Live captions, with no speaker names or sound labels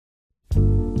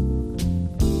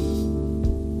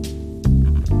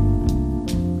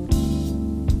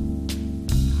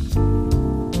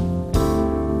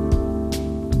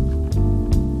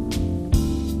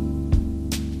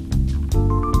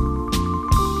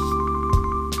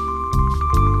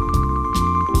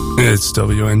It's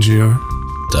WNGR.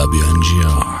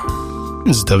 WNGR.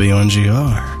 It's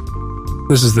WNGR.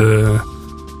 This is the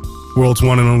world's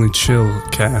one and only chill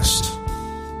cast.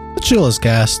 The chillest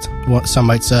cast, what some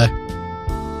might say.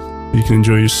 You can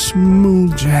enjoy your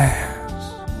smooth jazz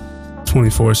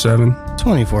 24/7.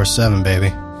 24/7,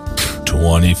 baby.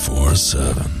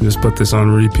 24/7. Just put this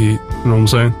on repeat. You know what I'm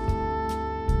saying?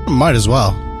 Might as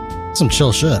well. Some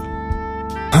chill shit.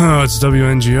 It's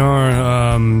WNGR.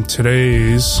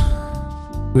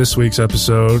 This week's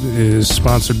episode is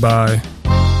sponsored by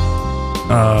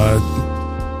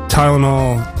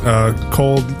Tylenol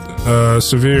Cold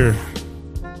Severe.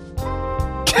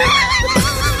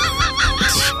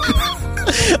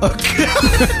 Okay.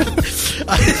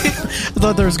 I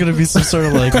thought there was going to be some sort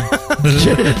of like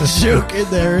joke in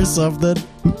there or something.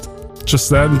 Just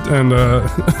that and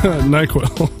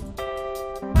NyQuil.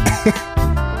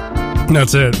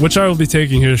 That's it, which I will be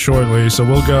taking here shortly. So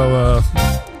we'll go,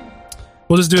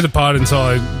 we'll just do the pod until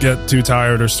I get too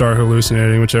tired or start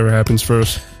hallucinating, whichever happens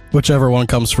first. Whichever one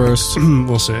comes first.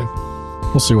 We'll see.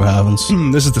 We'll see what happens.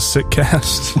 This is the Sick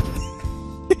Cast.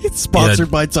 It's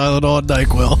sponsored by Tylenol and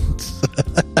NyQuil.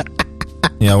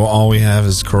 Yeah, well, all we have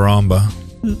is Karamba.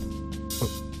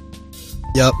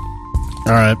 Yep.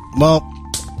 All right. Well,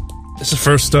 Is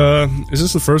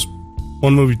this the first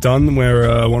one we've done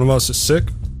where one of us is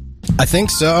sick? I think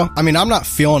so. I mean, I'm not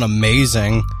feeling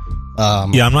amazing.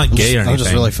 Yeah, I'm not gay or anything. I'm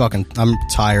just really I'm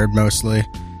tired mostly.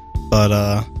 But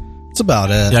it's about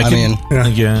it.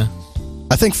 Yeah,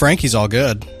 I think Frankie's all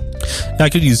good. I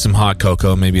could use some hot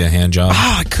cocoa, maybe a hand job.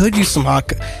 I could use some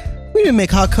hot We didn't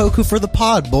make hot cocoa for the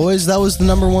pod, boys. That was the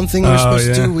number one thing we were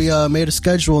supposed to do. We made a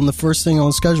schedule, and the first thing on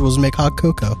the schedule was make hot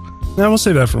cocoa. Yeah, we'll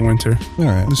save that for winter. All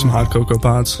right. Do some hot cocoa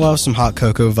pods. We'll have some hot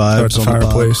cocoa vibes Start the on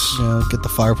fireplace. The pod. Get the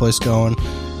fireplace going.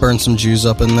 Burn some Jews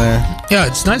up in there. Yeah,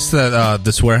 it's nice that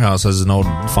this warehouse has an old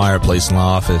fireplace in the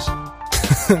office.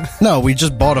 No, we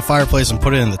just bought a fireplace and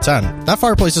put it in the tent. That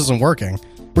fireplace isn't working.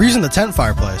 We're using the tent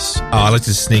fireplace. Oh, I like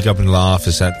to sneak up into the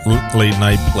office at late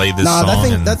night, play this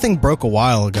song. That thing broke a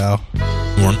while ago.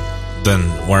 Then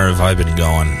where have I been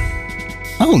going?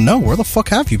 I don't know. Where the fuck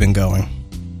have you been going?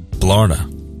 Florida.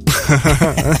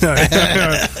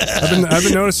 I've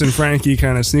been noticing Frankie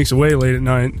kind of sneaks away late at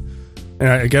night, and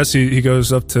I guess he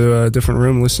goes up to a different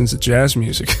room and listens to jazz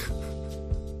music.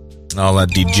 All that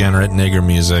degenerate nigger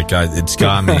music, it's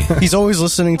got me. He's always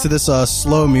listening to this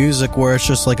slow music where it's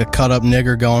just like a cut up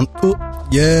nigger going, ooh,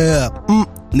 yeah,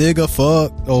 nigga,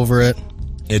 fuck, over it.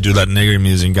 Yeah, dude, that nigger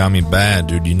music got me bad,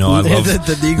 dude. You know I love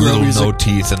the Negro little music. No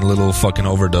Teeth and Little Fucking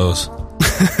Overdose.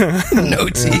 No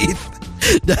Teeth.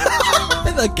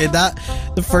 Okay,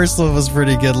 the first one was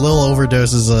pretty good. Little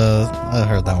Overdose is I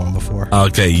heard that one before.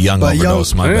 Okay, Young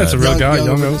Overdose, my I think bad. that's a real guy.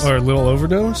 Young Or Little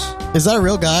Overdose? Is that a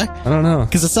real guy? I don't know.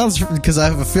 Because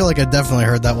I feel like I definitely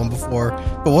heard that one before.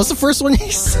 But what's the first one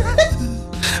you said?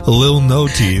 Lil No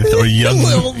Teeth or Young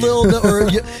Lil or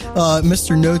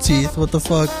Mr. No Teeth. What the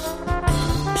fuck?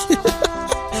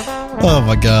 Oh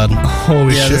my god!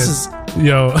 Holy shit! This is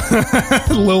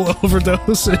Lil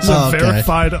Overdose is a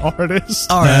verified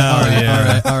artist. All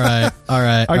right.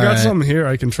 I got something here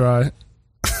I can try.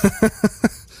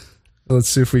 Let's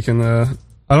see if we can. I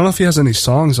don't know if he has any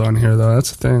songs on here though. That's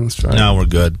the thing. Let's try. No, we're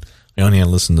good. We only have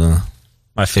to listen to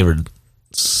my favorite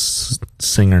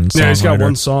singer and songwriter. Yeah, he's got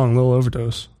one song, Lil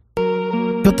Overdose.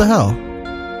 What the hell?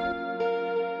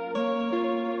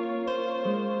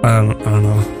 I don't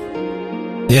know.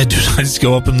 Yeah, dude, I just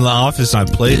go up in the office and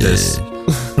I play this.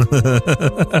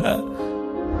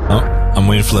 Oh, I'm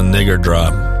waiting for the nigger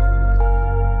drop.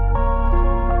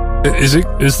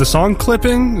 Is the song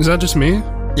clipping? Is that just me?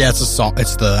 Yeah, it's a song.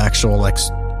 It's the actual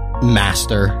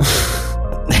master.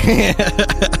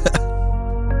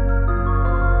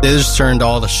 They just turned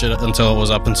all the shit until it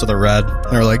was up into the red. And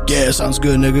they were like, "Yeah, sounds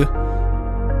good, nigga."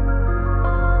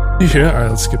 Yeah, all right,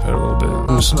 let's skip ahead a little bit.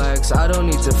 Complex. I don't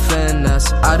need to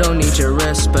finesse. I don't need your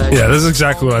respect. Yeah, this is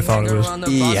exactly what I thought it was.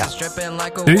 Yeah.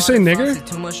 Did he say nigger?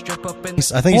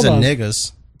 I think he said on.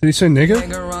 niggas. Did he say nigger?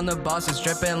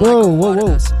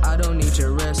 Whoa. I don't need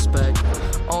your respect.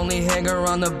 Only hang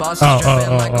around the boss.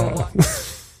 Oh.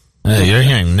 Hey, you're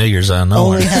hearing niggers out of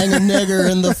nowhere. Only hanging nigger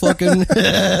in the fucking.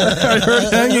 I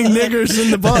heard hanging niggers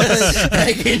in the bus.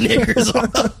 Hanging niggers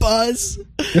on the bus.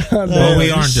 Well,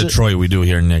 we are in Detroit. We do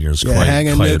hear niggers Yeah, quite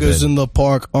hanging a niggas bit. in the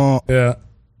park. Yeah.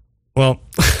 Well.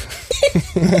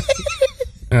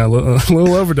 Yeah, a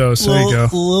little overdose. There you go.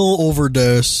 Little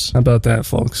overdose. How about that,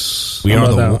 folks? We How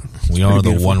are about the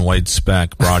beautiful. one white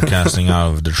speck broadcasting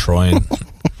out of Detroit.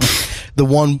 The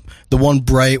one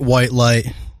bright white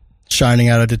light shining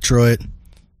out of Detroit.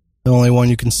 The only one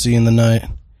you can see in the night.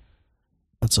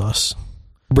 That's us.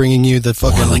 bringing you the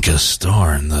fucking like a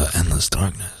star in the endless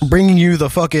darkness. Bringing you the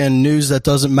fucking news that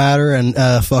doesn't matter and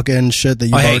fucking shit that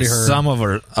you've already heard.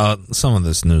 Some of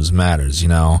this news matters. You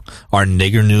know, our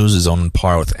nigger news is on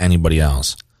par with anybody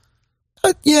else.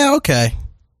 Yeah, okay.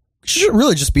 It should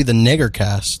really just be the nigger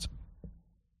cast.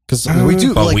 Because we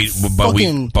do, but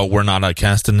we're not a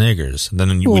cast of niggers.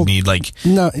 Then you would need like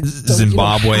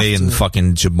Zimbabwe and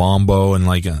fucking Jabombo and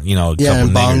like a couple and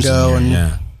niggers Bongo in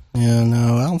here. Yeah,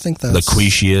 no, I don't think that's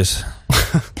Laquitius.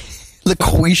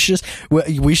 Laquitius.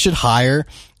 We should hire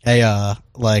a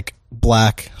like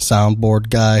black soundboard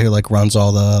guy who like runs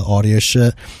all the audio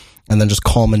shit, and then just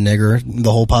call him a nigger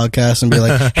the whole podcast and be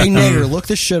like, "Hey nigger, look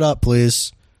this shit up,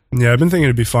 please." Yeah, I've been thinking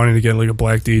it'd be funny to get like a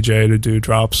black DJ to do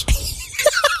drops.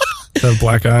 That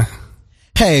black guy.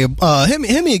 Hey,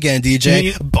 hit me again,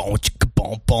 DJ.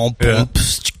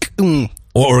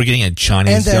 Or we're getting a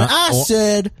Chinese. And then I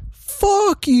said,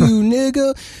 "Fuck you,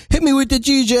 nigga! Hit me with the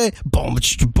DJ."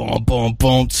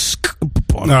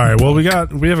 All right. Well, we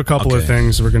have a couple of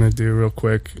things we're gonna do real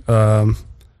quick.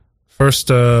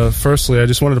 Firstly, I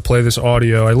just wanted to play this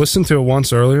audio. I listened to it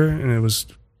once earlier, and it was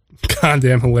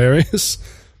goddamn hilarious.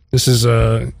 This is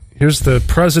here's the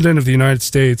President of the United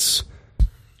States,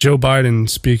 Joe Biden,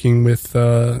 speaking with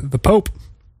the Pope.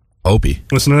 Opie.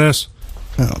 Listen to this.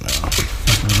 Oh, no.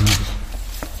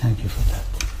 Thank you for that.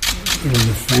 He was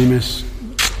a famous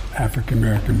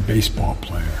African-American baseball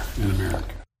player in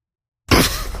America.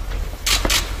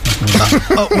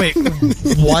 Oh, wait.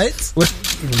 What?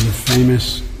 He was a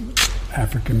famous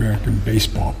African-American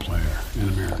baseball player in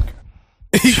America.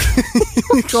 He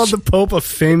called the Pope a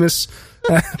famous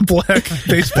black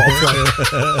baseball player.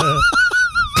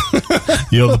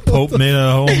 Yo, the Pope made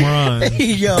a home run.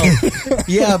 Yo,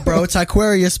 yeah, bro, it's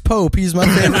Aquarius Pope. He's my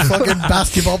favorite fucking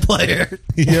basketball player.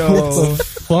 Yo,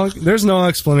 fuck. There's no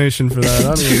explanation for that. I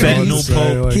don't even know what to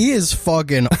say. Like, he is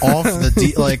fucking off the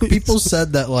deep. Like, people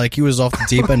said that like he was off the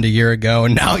deep end a year ago,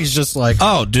 and now he's just like,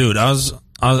 oh, dude, I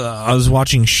was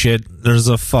watching shit. There's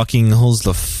who's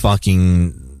the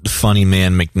fucking funny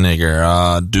man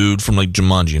McNigger, dude from like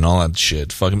Jumanji and all that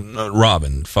shit. Fucking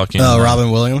Robin. Robin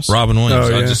Williams. Robin Williams.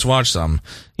 Oh, yeah. I just watched some.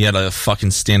 He had a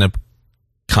fucking stand-up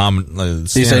comedy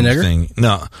Did you say nigger thing.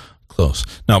 No, close.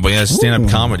 No, but he had a stand-up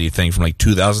comedy thing from like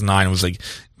 2009. It was like,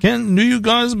 do you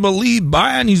guys believe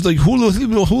Biden? He's like hula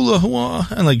hula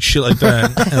and like shit like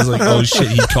that. And I was like, oh shit,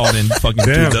 he called in fucking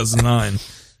 2009.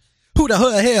 Who the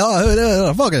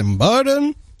hell fucking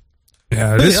Biden?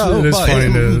 yeah, it is funny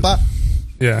to.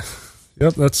 Yeah.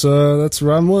 Yep, that's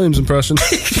Robin Williams' impression.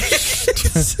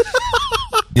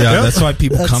 Yeah, that's why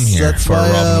people come here for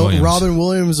Robin Williams. Robin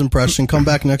Williams impression. Come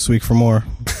back next week for more.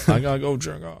 I gotta go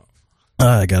jerk off.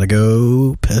 I gotta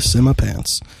go piss in my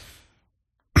pants.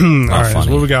 All right, so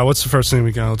what we got? What's the first thing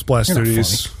we got? Let's blast through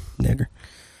these. Nigger.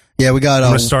 Yeah, we got. I'm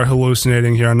gonna start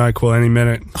hallucinating here on NyQuil any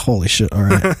minute. Holy shit! All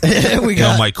right, we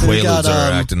got. My quaaludes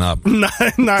are acting up. Not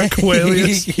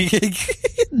Quaaludes.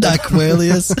 Not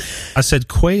Quaaludes. I said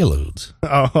quaaludes.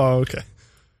 Oh, okay.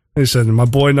 He said my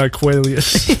boy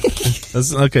NyQuilius.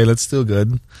 That's okay. That's still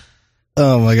good.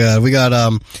 Oh my god, we got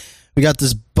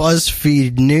this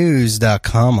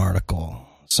BuzzFeedNews.com article.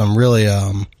 Some really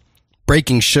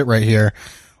breaking shit right here.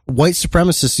 White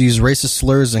supremacists use racist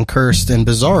slurs and cursed in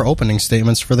bizarre opening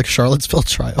statements for the Charlottesville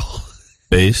trial.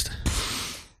 Based?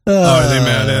 Are they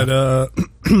mad at,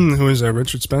 who is that,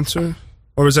 Richard Spencer?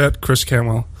 Or was that Chris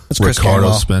Cantwell? It's Chris Ricardo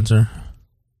Cantwell. Spencer?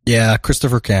 Yeah,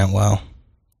 Christopher Cantwell.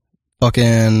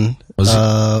 Fucking, what was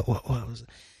it?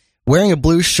 Wearing a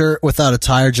blue shirt without a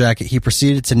tire jacket, he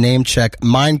proceeded to name check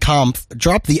Mein Kampf,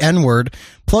 drop the N-word,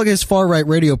 plug his far-right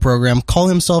radio program, call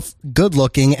himself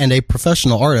good-looking and a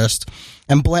professional artist,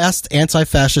 and blast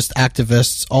anti-fascist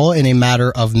activists all in a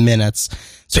matter of minutes.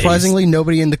 Surprisingly,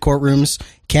 nobody in the courtrooms,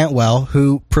 Cantwell,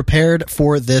 who prepared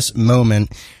for this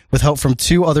moment with help from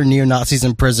 2 other neo-Nazis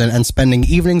in prison and spending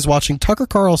evenings watching Tucker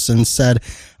Carlson, said,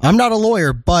 "I'm not a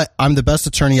lawyer, but I'm the best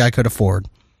attorney I could afford.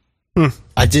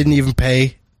 I didn't even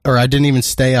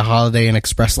stay a Holiday Inn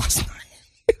Express last night."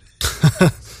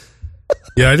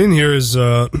 Yeah, I didn't hear his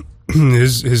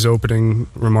opening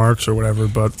remarks or whatever,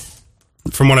 but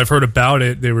from what I've heard about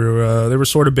it, they were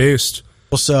sort of based.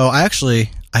 Well, so I actually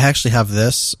have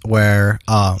this where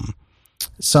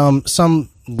some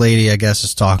lady, I guess,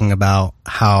 is talking about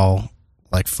how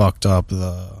like fucked up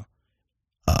the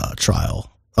trial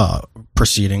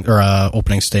proceeding or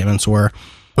opening statements were.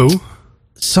 Who?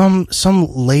 Some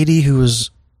lady who was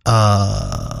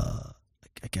I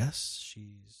guess she's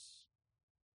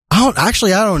I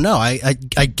don't know.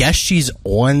 I guess she's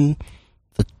in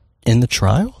the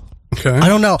trial. Okay. I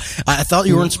don't know. I thought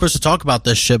you weren't supposed to talk about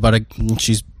this shit, but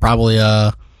she's probably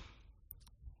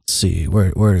let's see.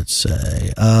 Where did it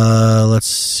say? Let's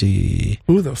see.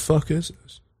 Who the fuck is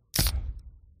this?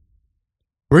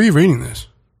 Where are you reading this?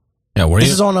 Yeah, where are This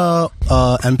you? is on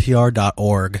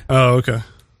npr.org. Oh, okay.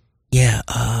 Yeah,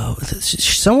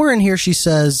 somewhere in here she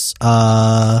says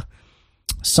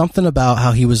something about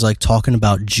how he was like talking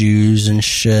about Jews and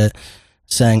shit,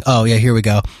 saying, oh yeah, here we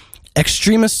go.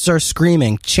 Extremists are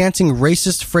screaming, chanting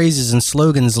racist phrases and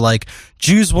slogans like,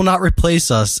 Jews will not replace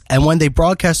us. And when they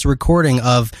broadcast a recording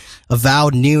of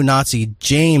avowed neo-Nazi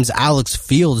James Alex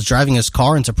Fields driving his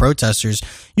car into protesters,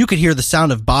 you could hear the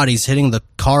sound of bodies hitting the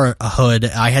car hood.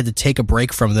 I had to take a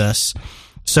break from this.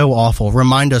 So awful.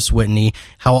 Remind us, Whitney,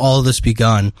 how all of this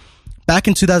begun. Back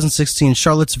in 2016,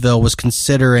 Charlottesville was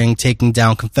considering taking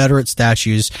down Confederate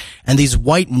statues, and these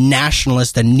white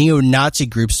nationalist and neo-Nazi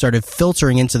groups started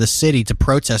filtering into the city to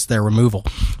protest their removal.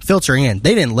 Filtering in.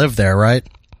 They didn't live there, right?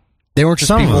 They weren't just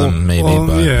Some people. of them, maybe, Well,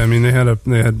 but yeah, I mean, they had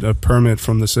a permit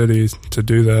from the city to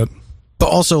do that. But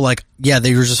also, like, yeah,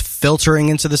 they were just filtering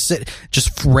into the city,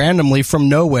 just randomly from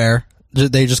nowhere.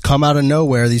 They just come out of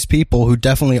nowhere, these people who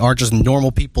definitely aren't just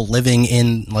normal people living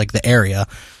in, like, the area.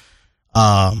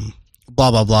 Blah,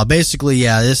 blah, blah. Basically,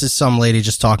 yeah, this is some lady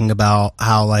just talking about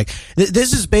how, like,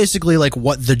 this is basically, like,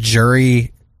 what the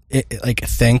jury,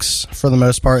 thinks, for the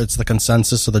most part. It's the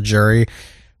consensus of the jury.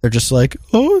 They're just like,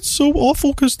 oh, it's so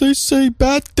awful because they say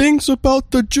bad things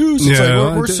about the Jews. It's Yeah,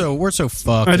 like, I we're so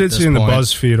fucked. I at did this see in the point.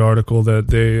 BuzzFeed article that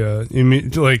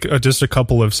they, just a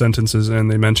couple of sentences in,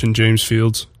 they mentioned James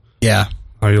Fields. Yeah.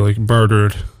 How he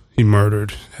he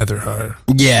murdered Heather Heyer.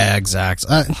 Yeah, exact.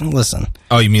 Listen.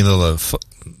 oh, you mean the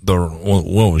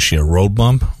what was she, a road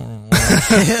bump?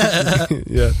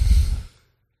 Yeah.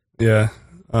 Yeah.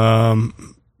 I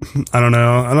don't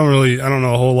know. I don't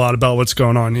know a whole lot about what's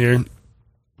going on here.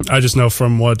 I just know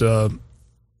from what the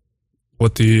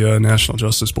National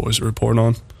Justice Boys report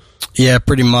on. Yeah,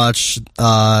 pretty much.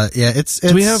 Yeah, it's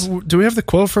Do we have the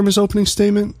quote from his opening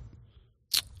statement?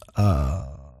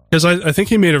 Because I think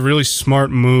he made a really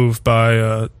smart move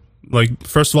by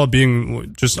first of all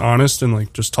being just honest and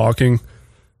like just talking,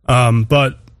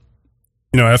 but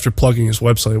after plugging his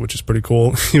website, which is pretty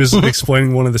cool, he was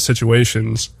explaining one of the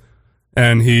situations,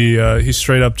 and he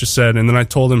straight up just said, and then I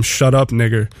told him, "Shut up,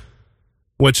 nigger,"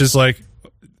 which is like,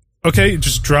 okay,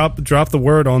 just drop the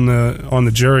word on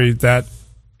the jury that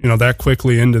that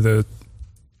quickly into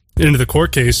the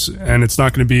court case, and it's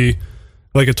not going to be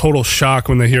like a total shock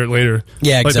when they hear it later.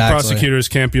 Yeah, like exactly. the prosecutors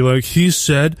can't be like, he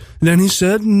said, and then he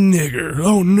said nigger.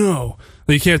 Oh no.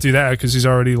 You can't do that because he's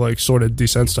already like sort of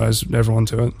desensitized everyone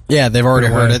to it. Yeah, they've already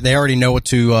Right heard away. it. They already know what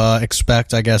to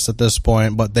expect, I guess, at this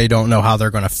point, but they don't know how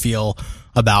they're going to feel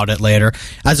about it later.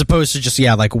 As opposed to just,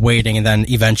 like waiting, and then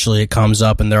eventually it comes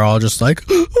up and they're all just like,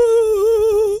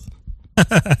 oh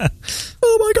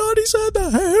my God, he said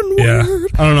the N-word. Yeah.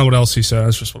 I don't know what else he said.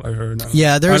 That's just what I heard.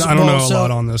 Yeah, there's. I don't know a so-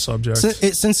 lot on this subject.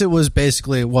 Since it was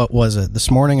basically, what was it, this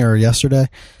morning or yesterday?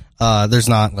 There's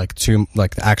not like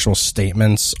the actual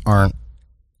statements aren't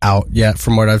out yet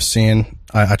from what I've seen.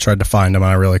 I tried to find them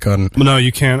and I really couldn't. But no,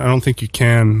 you can't. I don't think you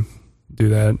can do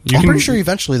that. I'm pretty sure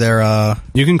eventually they're.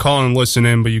 You can call and listen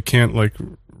in, but you can't like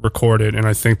record it. And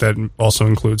I think that also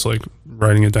includes like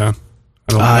writing it down.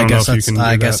 I don't know if you can do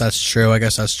I guess that. that's true.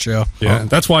 Yeah,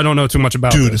 that's why I don't know too much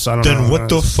about Dude, this. I don't then know. what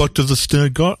the fuck does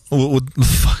the what the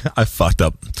fuck? I fucked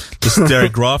up. The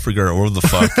stereographer, or the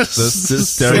fuck? The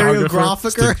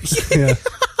stereographer? Stereographer? Yeah.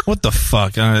 What the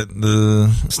fuck?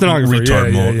 The Stenographer,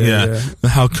 retard yeah, mode. yeah.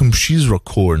 How come she's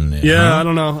recording it? Yeah, huh? I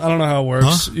don't know how it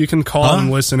works. Huh? You can call Huh? and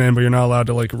listen in, but you're not allowed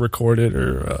to like record it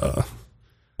or.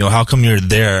 How come you're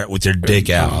there with your dick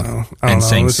out I don't and know.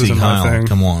 saying This "Sieg isn't my Heil"? thing.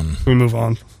 Come on. We move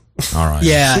on. All right.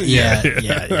 Yeah. Yeah.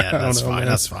 That's know, fine. man.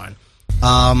 That's fine.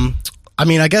 I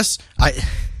mean, I guess I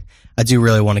do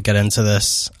really want to get into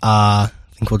this. I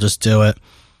think we'll just do it.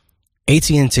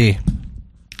 AT&T.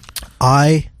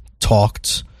 I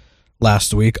talked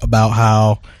last week about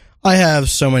how I have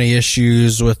so many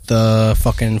issues with the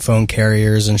fucking phone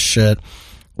carriers and shit.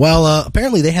 Well,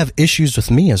 apparently they have issues with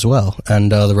me as well,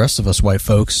 and the rest of us white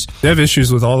folks. They have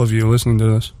issues with all of you listening to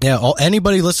this. Yeah,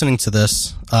 anybody listening to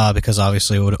this, because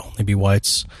obviously it would only be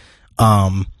whites.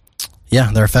 Yeah,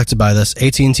 they're affected by this.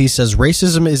 AT&T says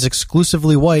racism is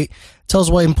exclusively white, tells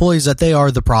white employees that they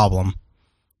are the problem.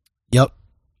 Yep.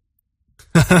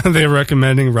 They're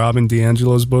recommending Robin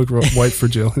DiAngelo's book, White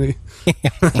Fragility.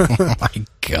 Oh my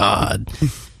God.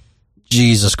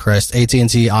 Jesus Christ.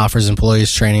 AT&T offers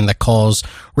employees training that calls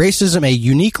racism a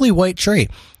uniquely white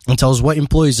trait and tells white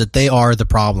employees that they are the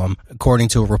problem. According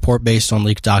to a report based on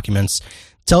leaked documents,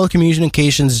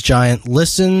 Telecommunications giant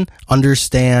Listen,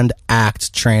 Understand,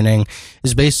 Act training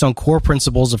is based on core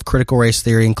principles of critical race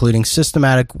theory, including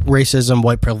systematic racism,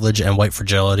 white privilege, and white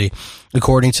fragility,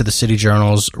 according to the City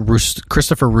Journal's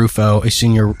Christopher Rufo, a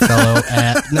senior fellow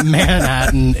at the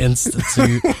Manhattan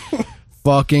Institute.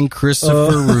 Fucking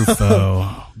Christopher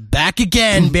Rufo. Back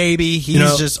again, baby. He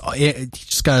just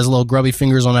got his little grubby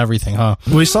fingers on everything, huh?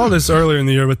 We saw this earlier in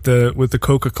the year with the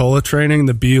Coca-Cola training,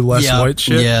 the Be Less White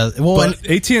shit. Yeah. Well, but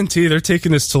AT&T, they're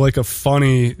taking this to like a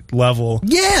funny level.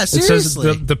 Yeah, seriously.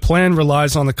 It says the plan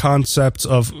relies on the concepts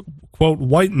of, quote,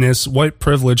 whiteness, white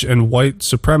privilege, and white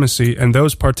supremacy, and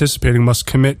those participating must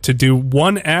commit to do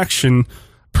one action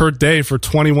per day for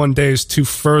 21 days to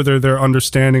further their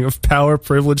understanding of power,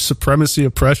 privilege, supremacy,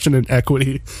 oppression, and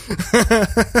equity.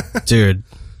 Dude,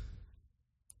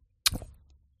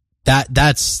 that's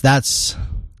just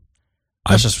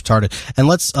retarded. And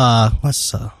let's I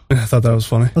thought that was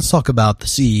funny. let's talk about the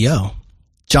CEO,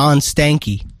 John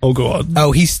Stanky. Oh god.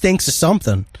 Oh, he stinks of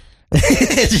something.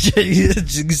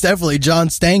 He's definitely John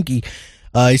Stanky.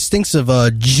 He stinks of a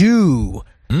Jew.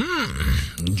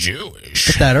 Jewish.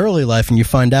 Get that early life, and you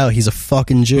find out he's a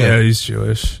fucking Jew. Yeah, he's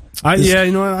Jewish.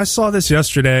 I saw this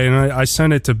yesterday, and I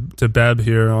sent it to Beb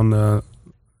here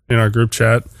in our group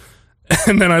chat,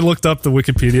 and then I looked up the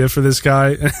Wikipedia for this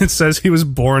guy, and it says he was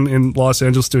born in Los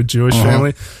Angeles to a Jewish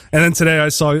family. And then today I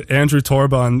saw Andrew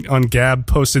Torba on Gab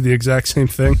posted the exact same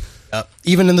thing.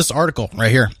 Even in this article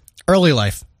right here, early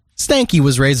life, Stanky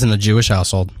was raised in a Jewish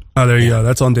household. Oh, there you go.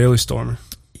 That's on Daily Stormer.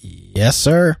 Yes,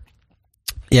 sir.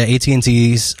 Yeah,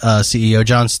 AT&T's CEO,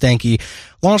 John Stanky,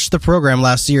 launched the program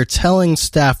last year telling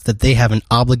staff that they have an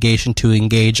obligation to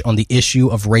engage on the issue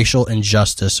of racial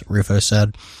injustice, Rufo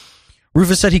said.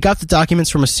 Rufo said he got the documents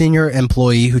from a senior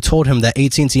employee who told him that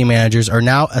AT&T managers are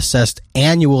now assessed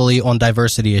annually on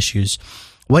diversity issues.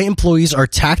 White employees are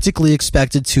tactically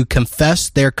expected to confess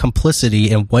their complicity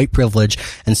in white privilege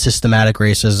and systematic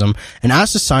racism and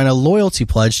asked to sign a loyalty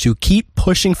pledge to keep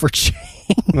pushing for change.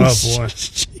 Oh boy.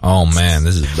 Oh man,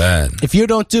 this is bad. If you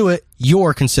don't do it,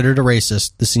 you're considered a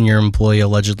racist, the senior employee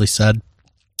allegedly said.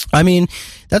 I mean,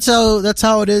 that's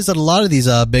how it is at a lot of these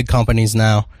big companies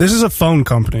now. This is a phone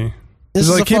company. This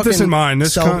is keep this in mind.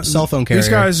 This cell phone carrier. These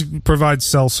guys provide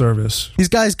cell service. These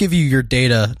guys give you your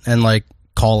data and like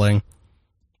calling.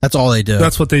 That's all they do.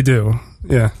 That's what they do.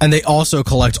 Yeah. And they also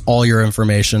collect all your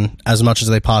information as much as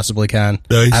they possibly can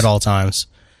at all times.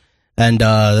 And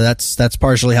that's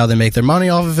partially how they make their money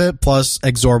off of it, plus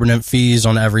exorbitant fees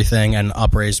on everything and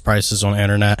upraised prices on the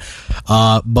internet.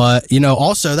 But,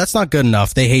 also, that's not good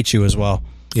enough. They hate you as well.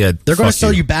 Yeah, they're going to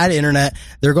sell you bad internet.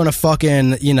 They're going to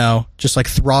fucking, just like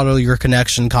throttle your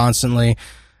connection constantly.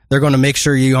 They're going to make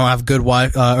sure you don't have good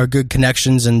or good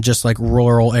connections in just like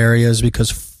rural areas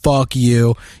because fuck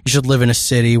you. You should live in a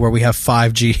city where we have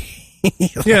 5G.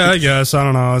 Yeah, I guess. I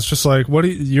don't know. It's just like, what do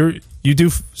you do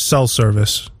cell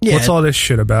service? Yeah. What's all this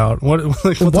shit about? What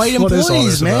white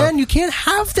employees, man. About? You can't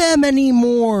have them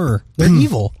anymore. They're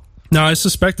evil. No, I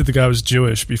suspected the guy was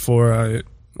Jewish before I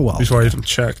even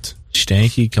checked.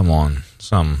 Stanky, come on.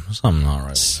 Something not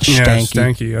right. Yeah,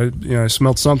 Stanky. I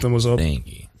smelled something was up.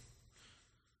 Stanky.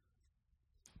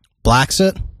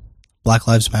 Blacksit? Black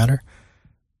Lives Matter?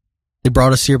 They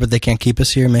brought us here, but they can't keep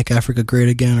us here. Make Africa great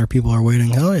again. Our people are waiting.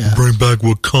 Hell yeah. Bring back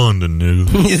Wakanda,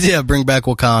 nigga. Yeah, bring back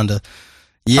Wakanda.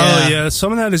 Yeah. Oh, yeah.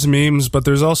 Some of that is memes, but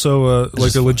there's also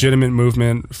a legitimate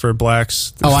movement for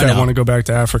blacks that want to go back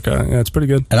to Africa. Yeah, it's pretty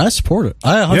good. And I support it.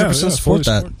 I 100% support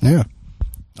that. Yeah.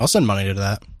 I'll send money to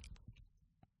that.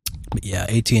 But yeah,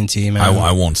 AT&T, man.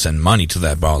 I won't send money to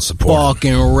that, but I'll support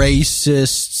fucking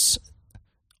racists.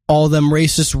 All them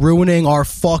racists ruining our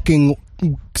fucking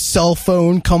cell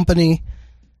phone company.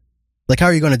 Like, how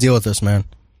are you going to deal with this, man?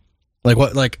 Like,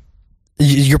 what? Like,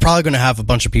 you're probably going to have a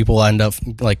bunch of people end up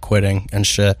like quitting and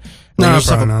shit. No,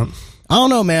 probably not. I don't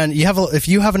know, man. If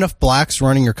you have enough blacks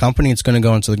running your company, it's going to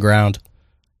go into the ground.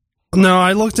 No,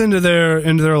 I looked into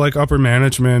their like upper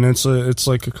management. It's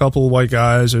like a couple of white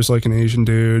guys. There's like an Asian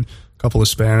dude, a couple of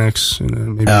Hispanics, and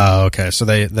then maybe. Oh, okay. So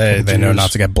they know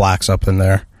not to get blacks up in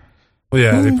there. Well,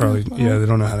 yeah, they probably they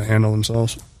don't know how to handle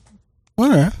themselves. All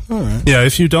right. Yeah,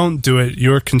 if you don't do it,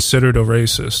 you're considered a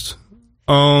racist.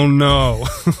 Oh no.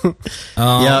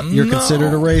 Yeah, you're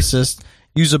considered a racist.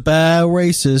 You's a bad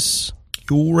racist.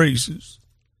 You're racist.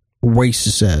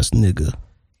 Racist ass nigga.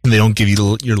 And they don't give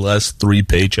you your last 3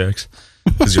 paychecks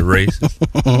because you're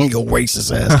racist. You're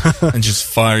racist ass. And just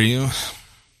fire you.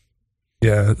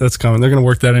 Yeah, that's coming. They're going to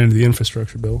work that into the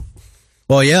infrastructure bill.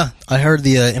 Well, yeah, I heard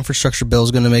the infrastructure bill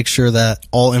is going to make sure that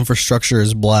all infrastructure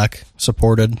is black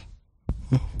supported.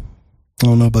 I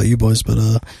don't know about you boys, but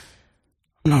I'm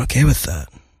not okay with that.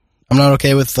 I'm not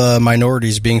okay with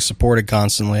minorities being supported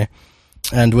constantly.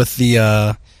 And with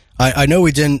the, I know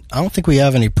we didn't, I don't think we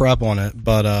have any prep on it,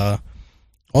 but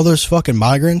all those fucking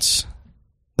migrants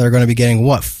that are going to be getting,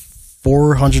 what,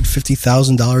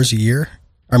 $450,000 a year?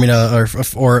 I mean, or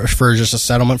for just a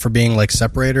settlement for being, like,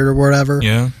 separated or whatever.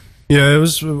 Yeah. Yeah, it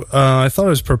was, I thought it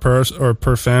was per person or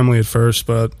per family at first,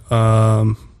 but,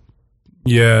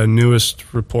 yeah,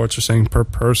 newest reports are saying per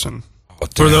person.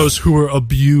 For those who were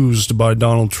abused by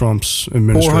Donald Trump's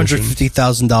administration.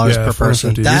 $450,000 per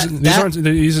person.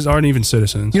 These aren't even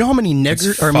citizens. You know how many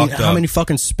niggers, or I mean, how many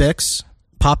fucking spics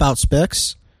pop out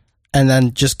spics, and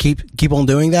then just keep on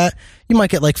doing that? You might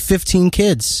get like 15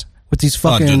 kids with these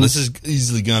fucking. Dude, this is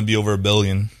easily gonna be over $1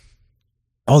 billion.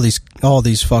 All these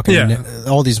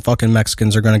fucking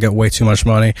Mexicans are gonna get way too much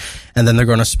money, and then they're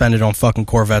gonna spend it on fucking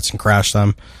Corvettes and crash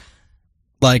them.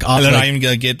 Like, and they're not even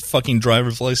gonna get fucking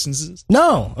driver's licenses?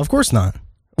 No, of course not.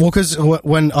 Well, because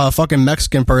when a fucking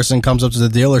Mexican person comes up to the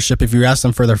dealership, if you ask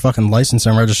them for their fucking license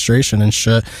and registration and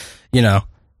shit, you know,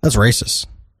 that's racist.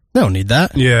 They don't need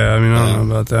that. Yeah, I mean, I don't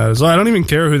know about that. I don't even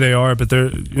care who they are, but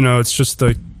they're, you know, it's just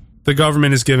the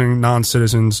government is giving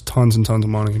non-citizens tons and tons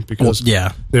of money because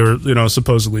they were, you know,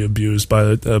 supposedly abused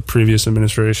by the previous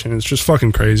administration. It's just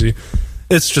fucking crazy.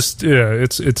 It's just, yeah,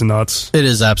 it's nuts. It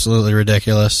is absolutely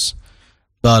ridiculous.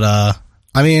 But,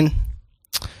 I mean,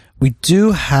 we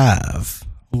do have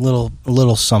a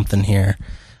little something here.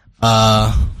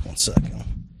 1 second.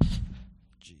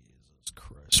 Jesus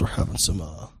Christ, we're having some,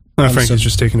 Frankie's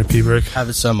just taking a pee break.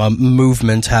 Having some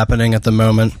movement happening at the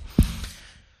moment.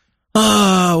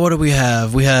 What do we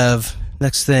have? We have,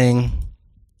 next thing,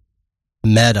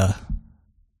 Meta.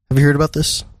 Have you heard about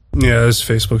this? Yeah, this is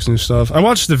Facebook's new stuff. I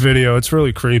watched the video. It's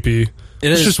really creepy.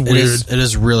 It's just weird. It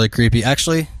is really creepy.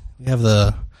 Actually, we have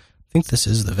I think this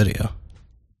is the video.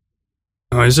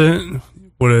 Oh, is it?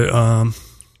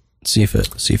 See if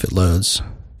it loads.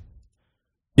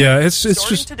 Yeah, it's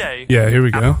just today. Yeah, here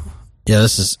we go. Yeah,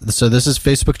 this is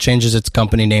Facebook changes its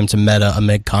company name to Meta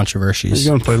amid controversies.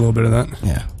 You're gonna play a little bit of that.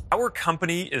 Yeah. Our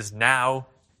company is now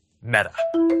Meta.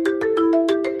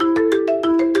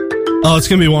 Oh, it's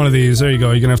gonna be one of these. There you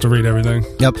go. You're gonna have to read everything.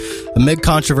 Yep. Amid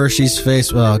controversies,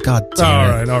 Oh, God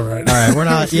damn All right. We're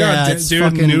not. Yeah, dude.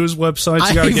 Fucking news websites.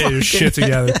 You gotta get your shit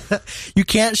together. You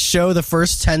can't show the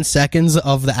first 10 seconds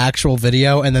of the actual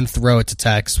video and then throw it to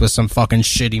text with some fucking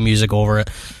shitty music over it.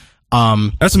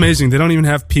 That's amazing. They don't even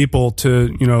have people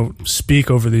to, you know,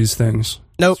 speak over these things.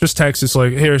 Nope. It's just text. It's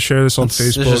like, here, share this on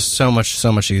Facebook. It's just so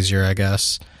much easier, I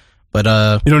guess. But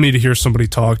you don't need to hear somebody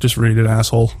talk. Just read it,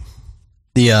 asshole.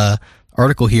 The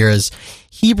article here is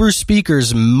Hebrew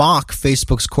speakers mock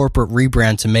Facebook's corporate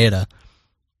rebrand to Meta.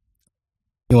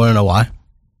 You want to know why?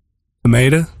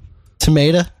 Tomato? To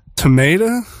Meta. To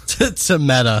Meta. To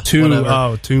Meta. To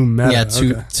Meta. Yeah,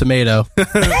 okay. Tomato.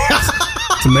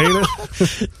 Tomato.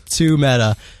 To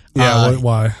Meta. Yeah.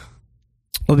 Why?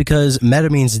 Well, because Meta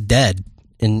means dead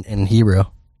in Hebrew.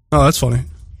 Oh, that's funny.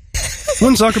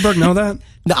 Wouldn't Zuckerberg know that?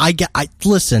 No, I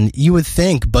listen, you would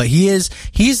think, but he's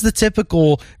the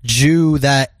typical Jew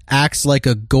that acts like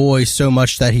a goy so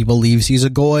much that he believes he's a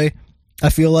goy. I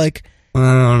feel like. I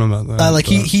don't know about that.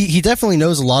 He definitely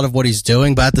knows a lot of what he's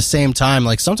doing, but at the same time,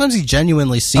 like sometimes he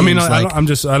genuinely seems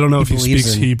I don't know if he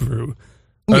speaks Hebrew.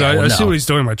 But I see what he's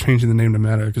doing by changing the name to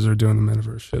Meta because they're doing the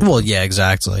metaverse shit. Well, yeah,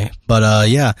 exactly. But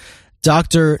yeah,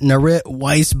 Dr. Narit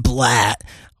Weisblatt,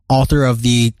 author of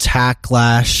the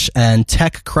Tacklash and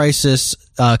Tech Crisis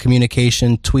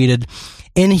communication, tweeted,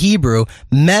 in Hebrew,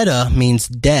 Meta means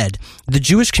dead. The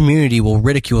Jewish community will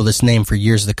ridicule this name for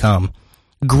years to come.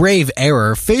 Grave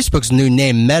error. Facebook's new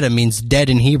name, Meta, means dead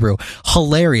in Hebrew.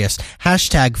 Hilarious.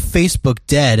 Hashtag Facebook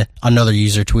dead, another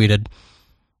user tweeted.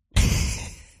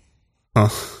 Huh.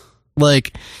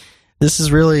 Like, this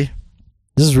is really,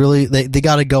 they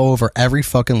got to go over every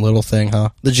fucking little thing, huh?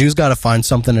 The Jews got to find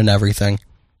something in everything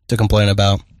to complain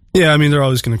about. Yeah, I mean, they're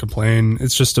always going to complain.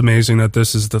 It's just amazing that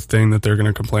this is the thing that they're going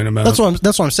to complain about. That's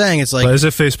what I'm saying. It's like, but as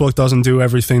if Facebook doesn't do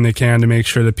everything they can to make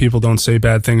sure that people don't say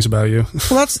bad things about you.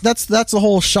 Well, that's the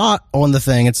whole shot on the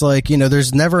thing. It's like, you know,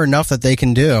 there's never enough that they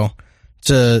can do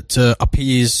to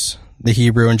appease the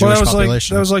Hebrew and Jewish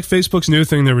population. That was like Facebook's new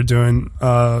thing they were doing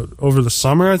over the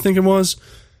summer, I think it was,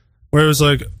 where it was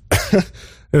like,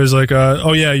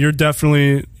 oh yeah,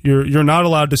 you're not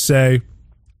allowed to say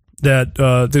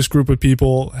that this group of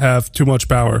people have too much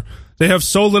power. They have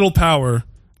so little power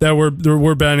that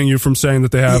we're banning you from saying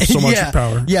that they have so much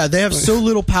power. Yeah, they have so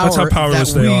little power. That's how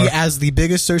powerless they are. As the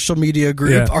biggest social media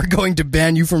group, are going to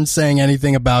ban you from saying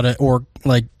anything about it or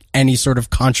like any sort of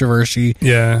controversy.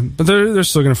 Yeah, but they're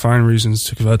still going to find reasons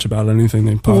to kvetch about anything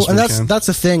they possibly can. That's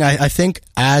the thing. I think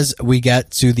as we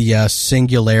get to the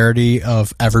singularity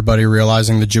of everybody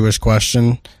realizing the Jewish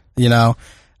question, you know,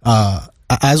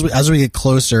 as we get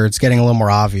closer, it's getting a little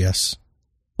more obvious.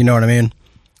 You know what I mean?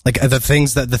 Like the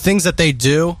things that they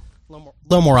do, a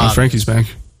little more obvious. Frankie's back.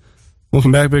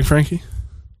 Welcome back, Big Frankie.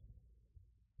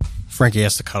 Frankie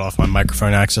has to cut off my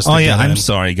microphone access. Oh yeah, I'm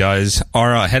sorry, guys.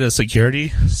 Our head of security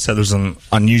said there's an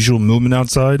unusual movement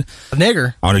outside. A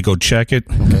nigger. I want to go check it.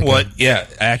 Okay, what? Good. Yeah,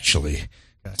 actually,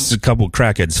 it's a couple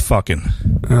crackheads fucking.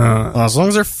 Well, as long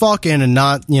as they're fucking and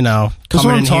not, you know,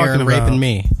 coming in here and raping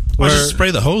me. Well, just spray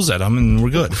the hose at them and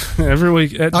we're good. Every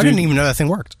week, I didn't even know that thing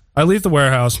worked. I leave the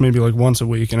warehouse maybe like once a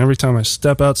week, and every time I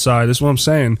step outside, this is what I'm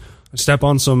saying. I step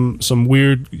on some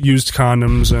weird used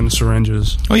condoms and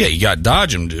syringes. Oh yeah, you got to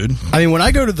dodge them, dude. I mean, when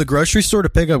I go to the grocery store to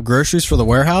pick up groceries for the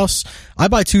warehouse, I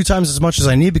buy 2 times as much as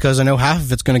I need because I know half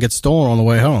of it's going to get stolen on the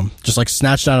way home, just like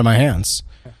snatched out of my hands.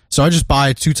 So I just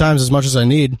buy 2 times as much as I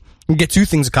need. You get 2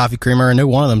 things of coffee creamer. I know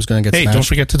one of them is going to get snatched. Don't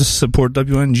forget to support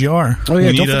WNGR. Oh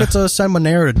yeah, don't forget to send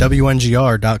Monero to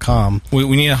WNGR.com. We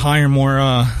need to hire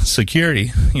more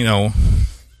security, you know.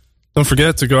 Don't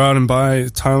forget to go out and buy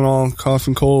Tylenol, cough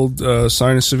and cold,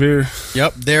 sinus severe.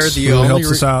 Yep, they're the really only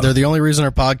helps us out. They're the only reason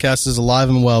our podcast is alive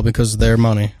and well because of their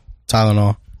money.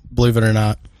 Tylenol, believe it or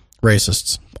not,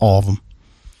 racists, all of them.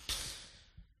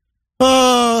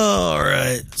 All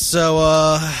right, so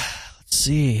let's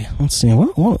see.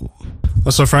 What?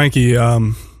 So Frankie,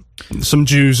 some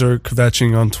Jews are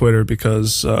kvetching on Twitter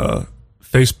because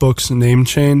Facebook's name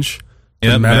change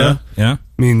to Meta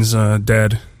means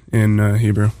dead in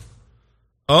Hebrew.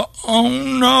 Oh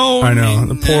no! I know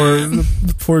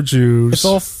the poor Jews. It's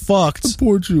all fucked. The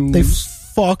poor Jews. They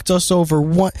fucked us over.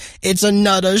 What? It's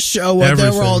another show where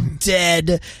they're all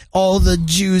dead. All the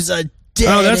Jews are dead.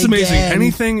 Oh, that's again. amazing.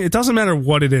 Anything. It doesn't matter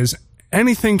what it is.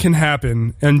 Anything can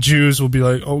happen, and Jews will be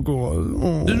like, "Oh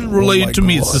God." Related to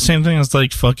me, it's the same thing as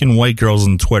like fucking white girls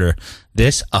on Twitter.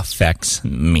 This affects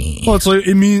me. Well, it's like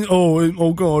it means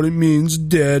oh God, it means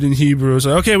dead in Hebrew. It's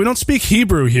like, okay, we don't speak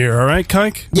Hebrew here, all right,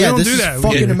 kike? We don't this do is that.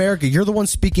 fucking America. You're the one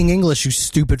speaking English, you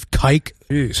stupid kike.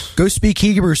 Jeez. Go speak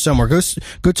Hebrew somewhere.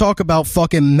 Go talk about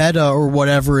fucking Meta or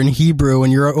whatever in Hebrew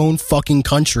in your own fucking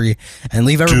country, and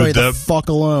leave everybody the fuck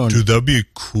alone. Dude, that'd be a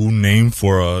cool name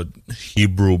for a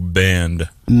Hebrew band.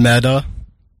 Meta.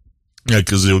 Yeah,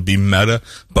 because it would be meta,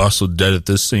 but also dead at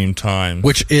the same time.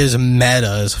 Which is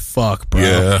meta as fuck, bro.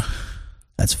 Yeah.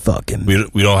 That's fucking...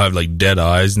 We all have, like, dead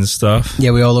eyes and stuff. Yeah,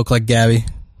 we all look like Gabby.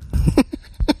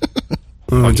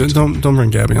 Don't bring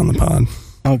Gabby on the pod.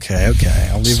 Okay.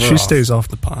 I'll leave her She off. stays off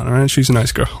the pod, all right? She's a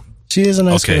nice girl. She is a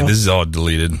nice girl. Okay, this is all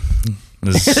deleted.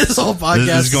 This whole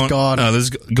podcast is gone. No, this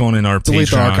is going in our Delete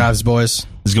Patreon. the archives, boys.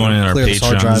 This is going in our Clear the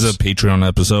hard Patreon. drives. This is a Patreon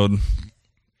episode.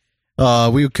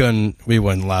 We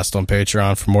wouldn't last on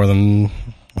Patreon for more than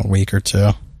a week or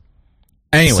 2.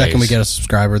 Anyways. The second we get a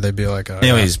subscriber, they'd be like,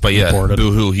 reported.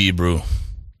 Boo-hoo Hebrew.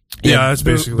 Yeah, that's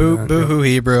basically that. Boo-hoo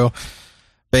Hebrew.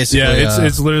 Basically, yeah,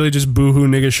 it's literally just boo-hoo,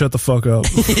 nigga, shut the fuck up.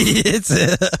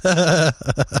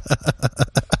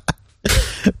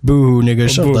 Boo-hoo, nigga,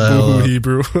 shut the hell Boo-hoo up.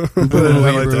 Hebrew. Boo-hoo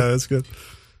I like Hebrew. that. That's good.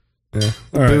 Yeah.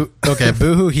 All right. Okay,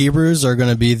 Boo-hoo Hebrews are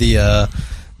going to be the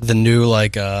new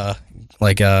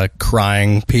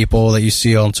crying people that you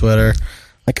see on Twitter.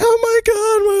 Like, oh my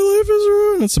god, my life is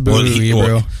ruined. It's a Boo-hoo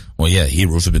Hebrew. Well, yeah,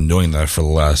 Hebrews have been doing that for the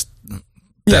last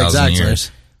 1,000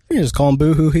 years. You just call them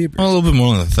Boo-hoo Hebrews. Well, a little bit more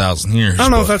than 1,000 years. I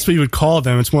don't know if that's what you would call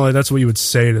them. It's more like that's what you would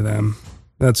say to them.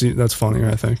 That's funnier,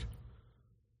 I think.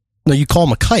 No, you call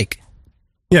them a kike.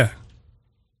 Yeah.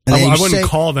 And then I you wouldn't say-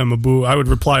 call them a boo. I would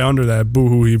reply under that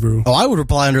boo-hoo Hebrew. Oh, I would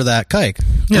reply under that kike.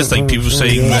 Yeah, it's like people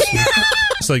saying yeah.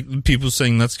 it's like people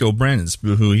saying "Let's go, Brandon." It's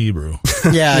boo-hoo Hebrew.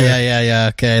 Yeah.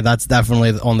 Okay, that's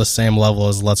definitely on the same level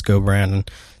as Let's Go Brandon.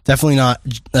 Definitely not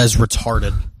as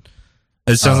retarded.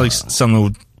 It sounds like someone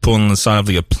would pull on the side of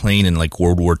like a plane in like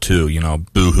World War II. You know,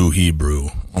 boo-hoo Hebrew.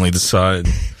 Only the side.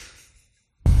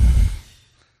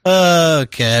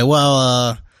 Okay,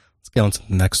 well, let's get on to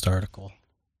the next article.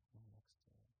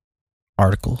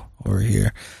 Over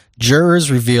here. Jurors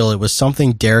reveal it was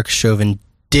something Derek Chauvin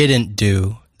didn't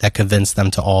do that convinced them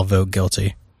to all vote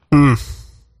guilty.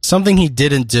 Something he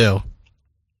didn't do.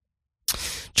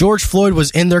 George Floyd was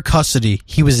in their custody.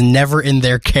 He was never in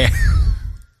their care.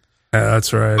 Yeah,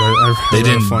 that's right. I They read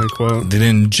didn't a funny quote. They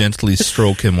didn't gently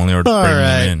stroke him when they were All bringing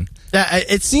right. him in.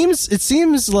 It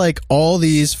seems like all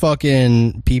these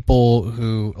fucking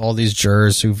people all these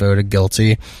jurors who voted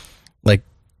guilty, like,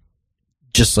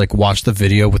 just like watched the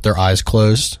video with their eyes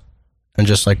closed and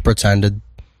just like pretended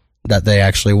that they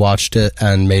actually watched it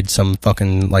and made some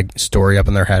fucking like story up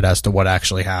in their head as to what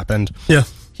actually happened. Yeah.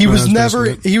 He was that's never,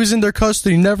 basically it. he was in their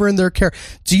custody, never in their care.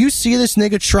 Do you see this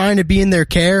nigga trying to be in their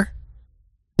care?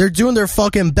 They're doing their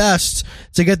fucking best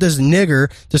to get this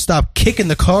nigger to stop kicking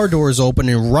the car doors open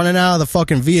and running out of the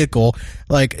fucking vehicle.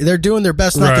 Like, they're doing their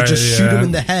best not to just shoot him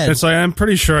in the head. It's like, I'm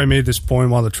pretty sure I made this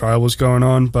point while the trial was going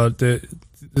on, but the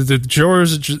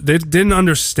jurors, they didn't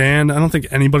understand. I don't think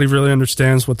anybody really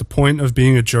understands what the point of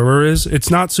being a juror is.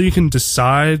 It's not so you can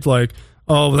decide, like,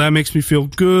 oh, well, that makes me feel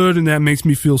good and that makes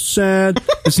me feel sad.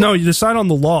 It's no, you decide on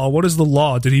the law. What is the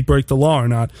law? Did he break the law or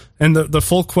not? And the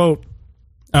full quote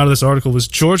out of this article was,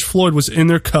 George Floyd was in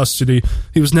their custody.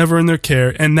 He was never in their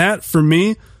care. And that, for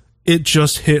me, it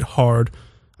just hit hard.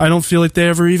 I don't feel like they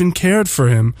ever even cared for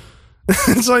him.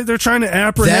 It's like they're trying to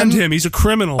apprehend him. He's a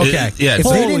criminal. Okay. Yeah, If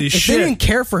Holy they shit. didn't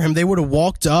care for him, they would have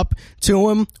walked up to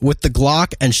him with the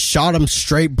Glock and shot him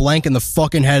straight blank in the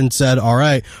fucking head and said, all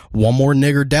right, one more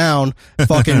nigger down,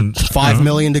 fucking 5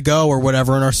 million to go or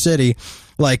whatever in our city.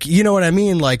 Like, you know what I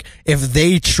mean? Like, if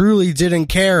they truly didn't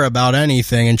care about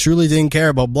anything and truly didn't care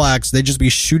about blacks, they'd just be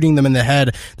shooting them in the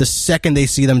head the second they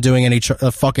see them doing any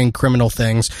fucking criminal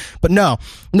things. But no,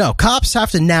 cops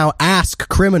have to now ask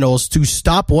criminals to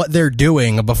stop what they're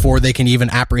doing before they can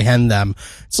even apprehend them.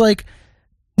 It's like,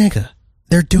 nigga,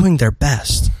 they're doing their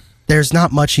best. There's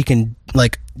not much he can,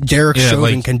 like, Derek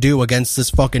Chauvin can do against this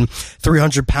fucking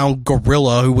 300-pound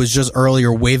gorilla who was just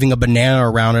earlier waving a banana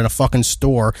around in a fucking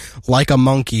store like a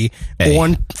monkey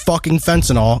on fucking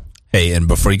fentanyl. Hey, and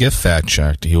before you get fact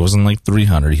checked, he wasn't like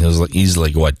 300. He's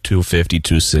like what, 250,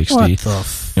 260. What the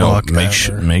fuck?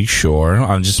 Make sure.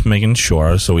 I'm just making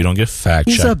sure so we don't get fact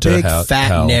checked. He's a big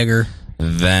fat nigger.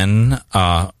 Then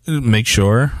make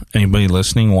sure anybody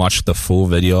listening watch the full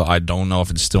video. I don't know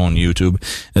if it's still on YouTube.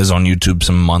 It was on YouTube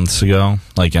some months ago,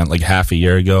 like half a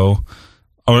year ago,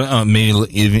 or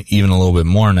maybe even a little bit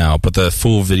more now. But the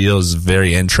full video is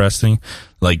very interesting.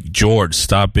 Like, George,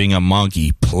 stop being a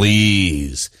monkey,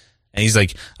 please. And he's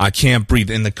like, I can't breathe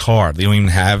in the car. They don't even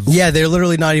have. Yeah, they're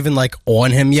literally not even like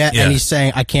on him yet, Yeah. and he's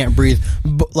saying, I can't breathe.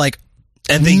 But, like,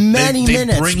 And many they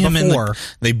minutes bring him before.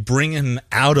 they bring him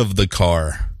out of the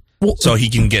car so he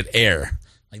can get air.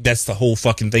 Like, that's the whole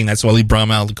fucking thing. That's why he brought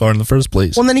him out of the car in the first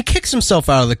place. Well, then he kicks himself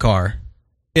out of the car.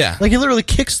 Yeah. Like, he literally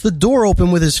kicks the door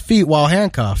open with his feet while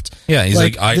handcuffed. Yeah, he's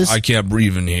like, this- I can't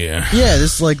breathe in here. Yeah,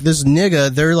 this nigga,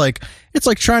 they're like, it's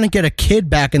like trying to get a kid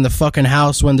back in the fucking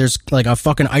house when there's like a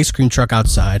fucking ice cream truck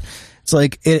outside. It's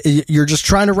like, you're just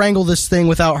trying to wrangle this thing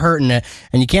without hurting it,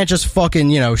 and you can't just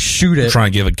fucking, shoot it.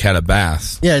 Trying to give a cat a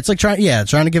bath. Yeah, it's like trying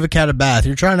to give a cat a bath.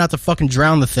 You're trying not to fucking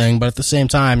drown the thing, but at the same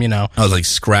time, I was like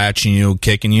scratching you,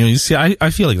 kicking you. You see, I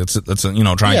feel like that's trying to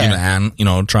give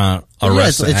trying to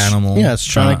arrest the animal. Yeah, it's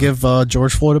trying to give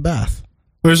George Floyd a bath.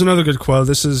 There's another good quote.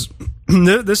 This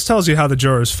tells you how the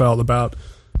jurors felt about,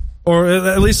 or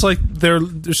at least like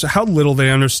there's how little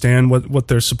they understand what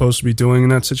they're supposed to be doing in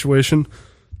that situation.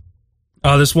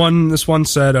 This one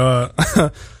said,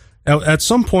 at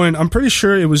some point, I'm pretty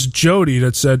sure it was Jody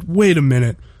that said, wait a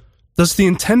minute, does the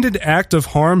intended act of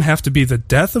harm have to be the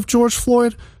death of George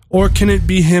Floyd, or can it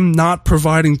be him not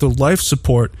providing the life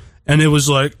support? And it was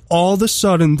like, all of a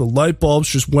sudden, the light bulbs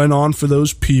just went on for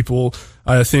those people.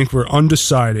 I think we're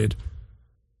undecided.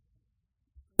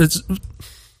 These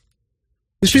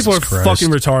people are fucking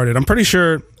retarded. I'm pretty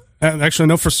sure, actually I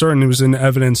know for certain it was in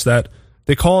evidence that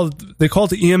they called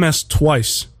the EMS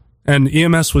twice, and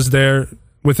EMS was there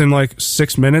within like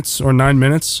 6 minutes or 9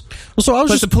 minutes. Well,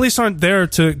 so the police aren't there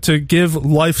to give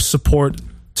life support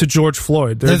to George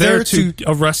Floyd. They're there to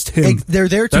arrest him. They're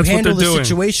there to That's handle what the they're doing.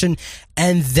 situation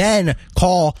and then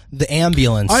call the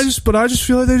ambulance. I just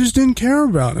feel like they just didn't care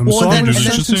about him. Well, so and I'm then-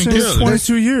 just since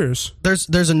 22 years.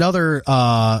 There's another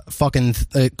fucking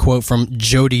quote from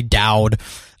Jody Dowd.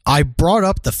 I brought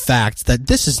up the fact that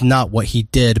this is not what he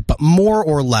did, but more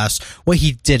or less what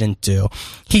he didn't do.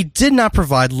 He did not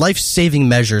provide life-saving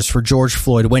measures for George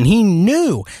Floyd when he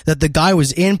knew that the guy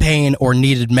was in pain or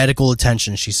needed medical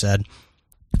attention, she said.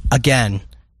 Again,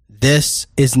 this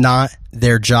is not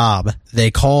their job. They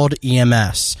called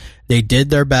EMS. They did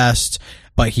their best,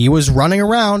 but he was running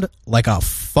around like a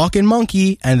fucking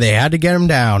monkey, and they had to get him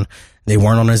down. They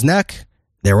weren't on his neck.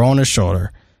 They were on his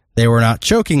shoulder. They were not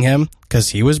choking him because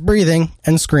he was breathing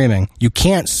and screaming. You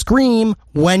can't scream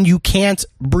when you can't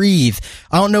breathe.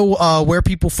 I don't know where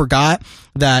people forgot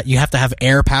that you have to have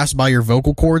air pass by your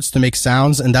vocal cords to make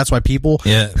sounds, and that's why people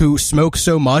who smoke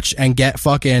so much and get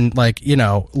fucking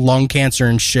lung cancer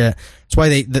and shit. That's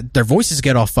why their voices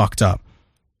get all fucked up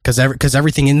because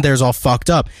everything in there is all fucked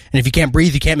up. And if you can't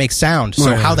breathe, you can't make sound.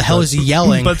 So how the hell is he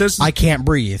yelling? But I can't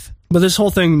breathe. But this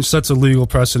whole thing sets a legal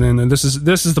precedent, and this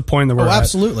is the point that we're at.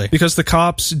 Absolutely. Because the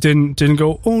cops didn't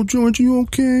go, "Oh, George, you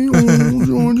okay? Oh,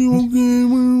 George, you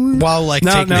okay?" While like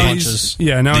taking punches.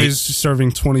 He's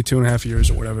serving 22 and a half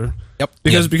years or whatever. Yep.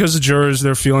 Because the jurors,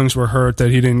 their feelings were hurt that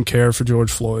he didn't care for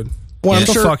George Floyd. Well, I'm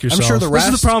Go sure, fuck yourself. I'm sure the rest.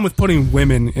 This is the problem with putting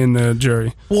women in the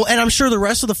jury. Well, and I'm sure the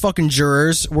rest of the fucking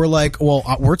jurors were like, well,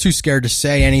 we're too scared to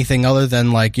say anything other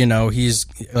than like, you know, he's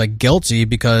like guilty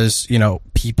because, you know,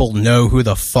 people know who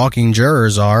the fucking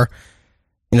jurors are.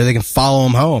 You know, they can follow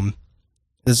him home.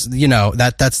 This, you know,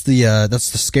 that's the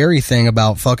scary thing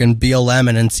about fucking BLM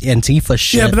and Antifa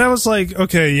shit. Yeah, but that was like,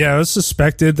 okay, yeah, it was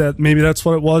suspected that maybe that's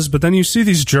what it was, but then you see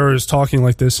these jurors talking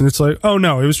like this, and it's like, oh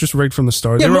no, it was just rigged from the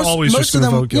start. Yeah, they were always just going to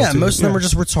vote guilty. Yeah, most of them were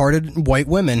just retarded white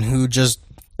women who just...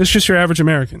 It's just your average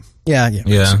American. Yeah,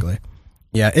 basically.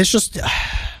 Yeah, it's just...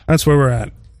 That's where we're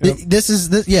at. Yep.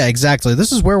 Yeah, exactly.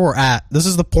 This is where we're at. This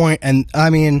is the point, and I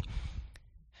mean,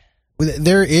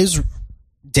 there is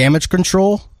damage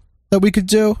control that we could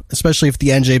do, especially if the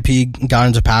NJP got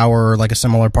into power or like a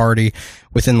similar party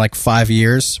within like 5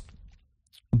 years.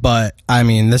 But I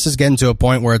mean, this is getting to a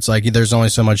point where it's like there's only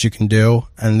so much you can do,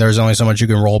 and there's only so much you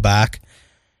can roll back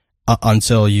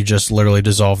until you just literally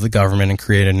dissolve the government and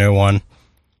create a new one.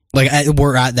 Like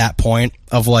we're at that point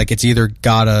of like it's either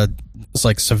gotta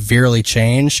like severely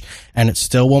change and it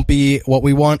still won't be what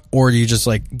we want, or you just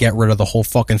like get rid of the whole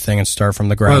fucking thing and start from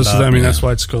the ground up. I mean, that's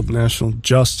why it's called National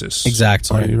Justice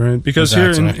Party, right? Because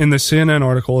here in the CNN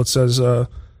article, it says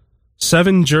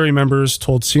 7 jury members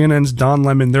told CNN's Don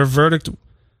Lemon their verdict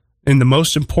in the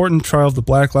most important trial of the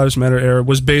Black Lives Matter era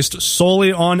was based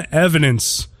solely on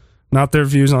evidence, not their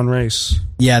views on race.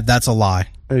 Yeah, that's a lie.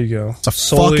 There you go. It's a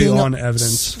solely on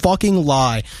evidence. Fucking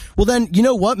lie. Well, then, you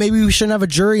know what? Maybe we shouldn't have a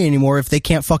jury anymore if they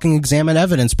can't fucking examine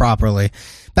evidence properly.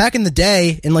 Back in the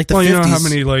day, in like the 50s... you know how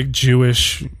many like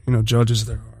Jewish, judges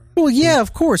there are. Well, yeah,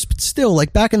 of course, but still,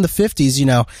 like back in the 50s,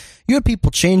 you had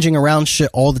people changing around shit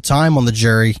all the time on the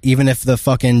jury, even if the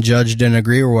fucking judge didn't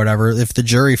agree or whatever. If the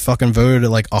jury fucking voted at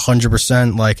like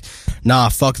 100%, like, nah,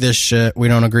 fuck this shit, we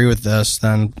don't agree with this,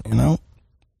 then,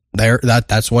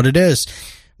 that's what it is.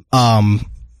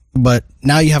 But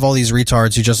now you have all these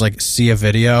retards who just like see a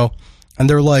video and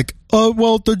they're like,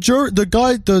 well, the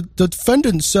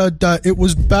defendant said that it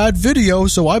was bad video,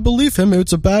 so I believe him.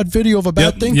 It's a bad video of a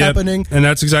bad thing happening. And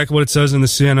that's exactly what it says in the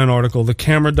CNN article. The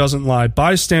camera doesn't lie.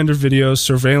 Bystander video,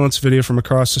 surveillance video from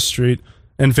across the street,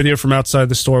 and video from outside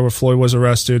the store where Floyd was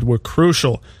arrested were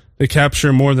crucial. They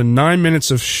capture more than 9 minutes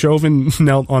of Chauvin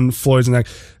knelt on Floyd's neck.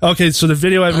 Okay, so the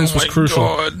video evidence was crucial.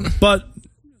 God. But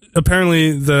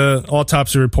apparently the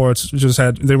autopsy reports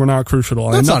they were not crucial at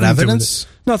all. That's not evidence.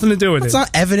 Nothing to do with it. That's it. not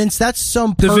evidence. That's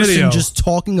some person just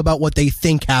talking about what they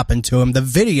think happened to him. The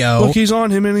video. Look, he's on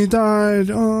him and he died.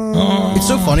 Oh, it's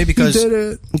so funny because he did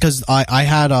it. Because I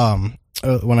had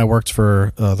when I worked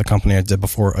for the company I do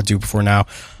before now,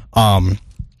 I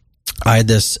had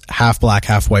this half black,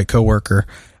 half white coworker.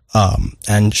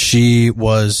 And she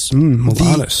was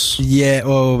Mulatus.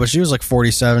 But she was like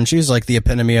 47. She was like the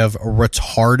epitome of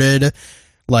retarded,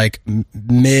 like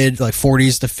mid, like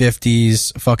 40s to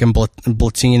 50s, fucking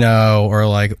Latino or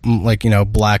like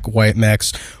black white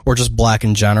mix or just black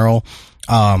in general.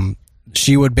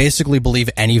 She would basically believe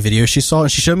any video she saw,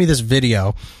 and she showed me this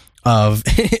video of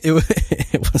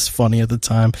it was funny at the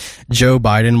time. Joe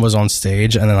Biden was on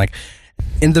stage, and then like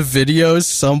in the videos,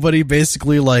 somebody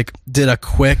basically like did a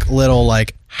quick little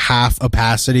like half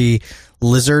opacity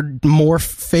lizard morph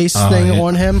face thing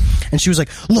on him, and she was like,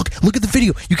 look at the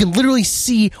video. You can literally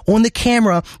see on the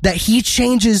camera that he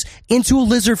changes into a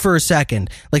lizard for a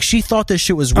second. Like, she thought this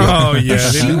shit was real. Oh yeah,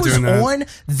 if she was on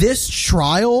this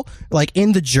trial, like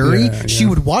in the jury, she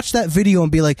would watch that video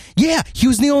and be like, yeah, he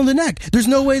was kneeling on the neck. There's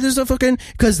no way there's a fucking,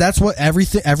 because that's what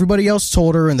everybody else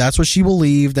told her, and that's what she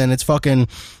believed, and it's fucking,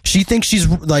 she thinks she's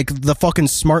like the fucking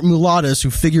smart mulattoes who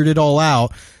figured it all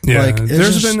out. Yeah, like,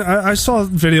 I saw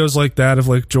videos like that of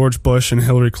like George Bush and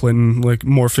Hillary Clinton like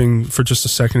morphing for just a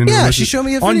second. Yeah, she showed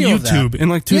me a video on YouTube of that. In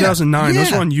like 2009.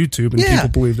 Those were on YouTube, and people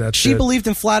believed that shit. She believed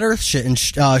in flat Earth shit, and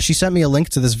she sent me a link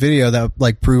to this video that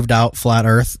like proved out flat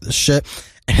Earth shit.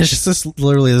 And it's just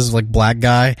this like black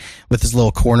guy with his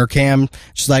little corner cam.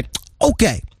 She's like,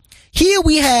 okay, here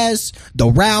we has the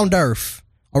round Earth.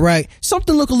 All right,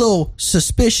 something look a little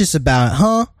suspicious about it,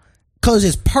 huh? Cause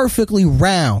it's perfectly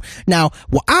round. Now,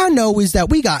 what I know is that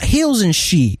we got hills and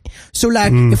shit. So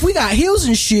like, if we got hills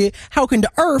and shit, how can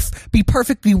the Earth be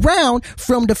perfectly round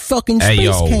from the fucking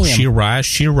space cam? She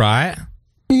right.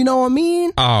 You know what I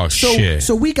mean? Oh, shit.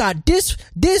 So we got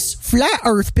this flat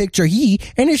Earth picture here,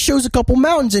 and it shows a couple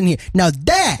mountains in here. Now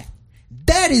that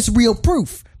is real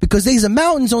proof. because there's a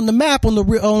mountains on the map on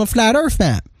the flat Earth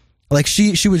map. Like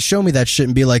she would show me that shit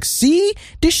and be like, see,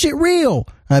 this shit real.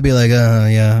 I'd be like,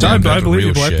 yeah. I that's believe real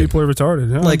you. Black shit. people are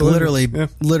retarded. Yeah, I Like believe it.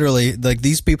 literally, like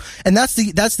these people, and that's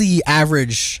the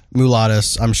average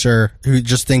mulattoes, I'm sure, who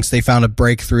just thinks they found a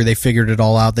breakthrough, they figured it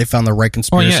all out, they found the right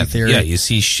conspiracy theory. Yeah, you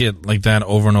see shit like that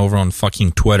over and over on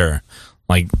fucking Twitter.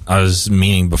 Like I was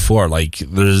meaning before, like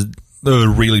there's a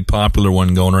really popular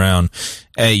one going around.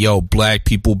 Hey, yo, black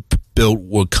people built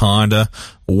Wakanda,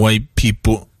 white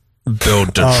people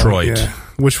built Detroit. Oh, yeah.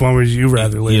 Which one would you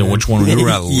rather live in? Which one would you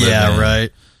rather live in? Yeah, right.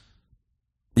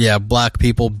 Yeah, black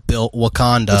people built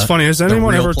Wakanda. It's funny. Has the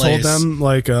anyone real ever place. told them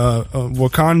like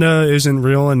Wakanda isn't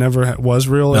real and never was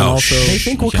real, and No, also They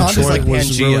think You can't Wakanda's try like it.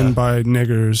 was Pangea. ruined by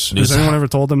niggers? Yes. Has anyone ever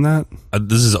told them that?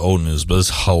 This is old news, but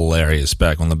it's hilarious.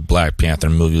 Back when the Black Panther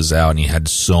movie was out, and you had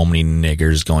so many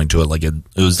niggers going to it, like it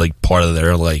was like part of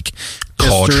their like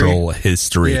cultural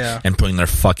history, Yeah. and putting their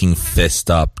fucking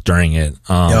fist up during it.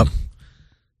 Yep.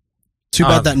 Too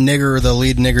bad that nigger, the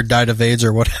lead nigger, died of AIDS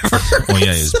or whatever. Well,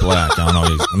 yeah, he's black. I don't know,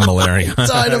 he's malaria.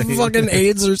 Died of fucking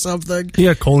AIDS or something. He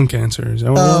had colon cancer. Is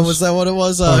that what it was? Was that what it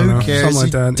was? I don't Who know. cares? Something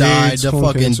like that. He died AIDS, of colon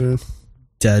fucking cancer.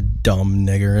 dead dumb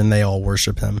nigger, and they all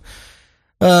worship him.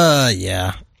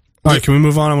 Yeah. All right, can we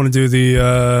move on? I want to do the.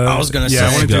 I was gonna say- I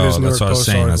want to do Go, this New that's York what I was Post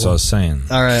saying. That's what I article. was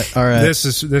saying. All right.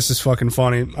 This is fucking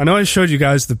funny. I know I showed you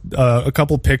guys a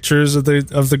couple pictures of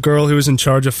the girl who was in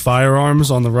charge of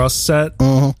firearms on the Rust set,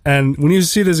 and when you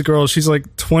see this girl, she's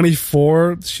like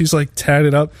 24. She's like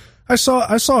tatted up. I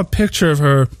saw a picture of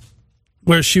her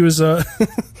where she was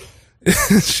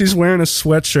she's wearing a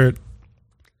sweatshirt,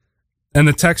 and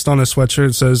the text on the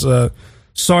sweatshirt says,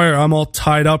 "Sorry, I'm all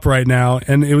tied up right now,"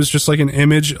 and it was just like an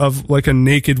image of like a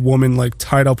naked woman like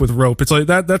tied up with rope. It's like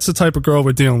that's the type of girl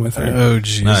we're dealing with here. Oh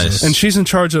Jesus! Nice. And she's in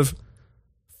charge of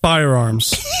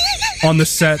firearms on the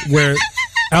set where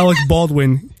Alec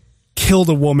Baldwin killed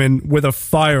a woman with a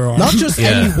firearm. Not just Yeah.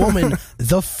 any woman,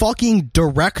 the fucking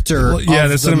director. Well, yeah, of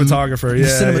the cinematographer. The Yeah,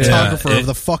 cinematographer yeah. of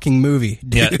the fucking movie.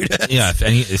 Yeah, yeah.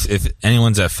 If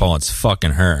anyone's at fault, it's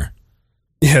fucking her.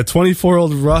 Yeah,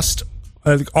 24-year-old Rust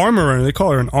armorer. They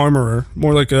call her an armorer.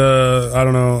 More like a, I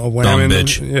don't know, a woman.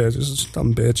 bitch. Yeah, just a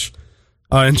dumb bitch.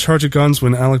 In charge of guns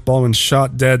when Alec Baldwin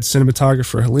shot dead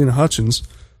cinematographer Helena Hutchins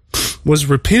was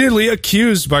repeatedly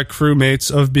accused by crewmates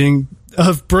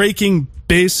of breaking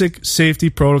basic safety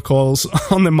protocols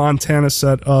on the Montana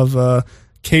set of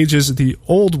Cage's The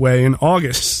Old Way in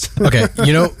August. Okay,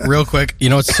 real quick,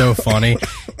 what's so funny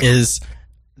is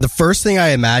the first thing I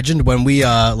imagined when we when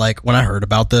I heard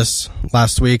about this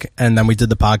last week and then we did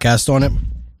the podcast on it,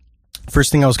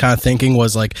 first thing I was kind of thinking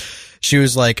was like she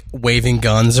was like waving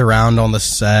guns around on the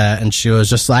set and she was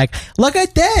just like, look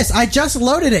at this, I just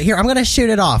loaded it, here, I'm gonna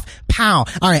shoot it off, pow,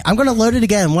 alright, I'm gonna load it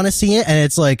again, wanna see it? And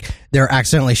it's like they're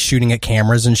accidentally shooting at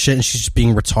cameras and shit and she's just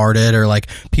being retarded, or like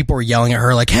people are yelling at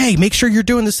her like, hey, make sure you're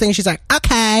doing this thing. She's like,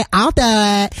 okay, I'll do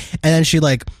it. And then she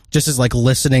like just is like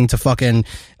listening to fucking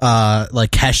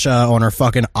like Kesha on her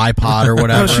fucking iPod or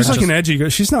whatever. No, she's like Just- an edgy girl.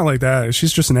 She's not like that.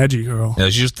 She's just an edgy girl. Yeah,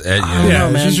 she's just don't Yeah,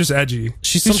 know, man. she's just edgy.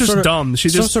 She's She's some just sort of- dumb. She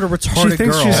some just sort of retarded she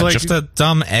thinks girl. She's Yeah, like, just a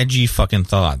dumb, edgy fucking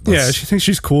thought. yeah, she thinks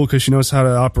she's cool because she knows how to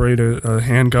operate a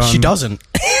handgun. she doesn't.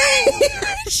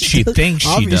 She thinks she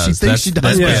Obviously, does. She thinks she does,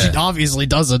 That's but bad. she obviously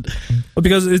doesn't.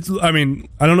 Because it's. I mean,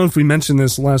 I don't know if we mentioned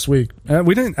this last week.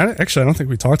 We didn't. Actually, I don't think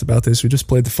we talked about this. We just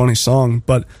played the funny song.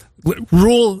 But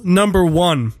rule number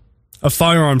 1 of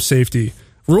firearm safety.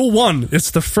 Rule 1.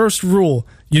 It's the first rule.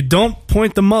 You don't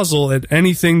point the muzzle at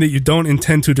anything that you don't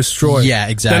intend to destroy. Yeah,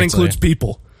 exactly. That includes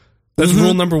people. That's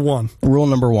rule number 1. Rule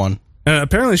number 1. And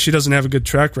apparently, she doesn't have a good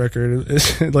track record.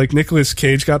 Like Nicolas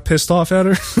Cage got pissed off at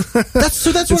her. That's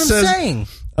what I'm says- saying.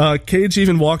 Cage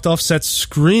even walked off set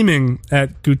screaming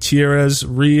at Gutierrez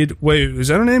Reed. Wait, is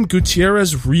that her name?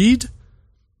 Gutierrez Reed?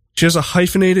 She has a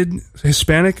hyphenated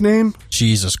Hispanic name.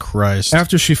 Jesus Christ.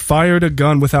 After she fired a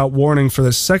gun without warning for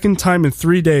the second time in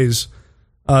 3 days,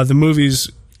 the movie's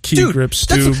key Dude, grip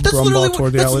Stu that's literally Brumball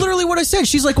toward the that's outlet. literally what I said.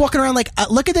 She's like walking around like,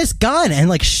 look at this gun, and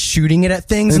like shooting it at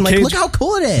things, and And like, Cage- look how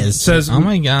cool it is. Says, Oh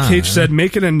my God. Cage said,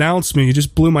 make an announcement. You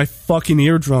just blew my fucking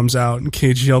eardrums out. And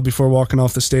Cage yelled before walking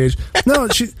off the stage. No,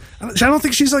 I don't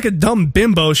think she's like a dumb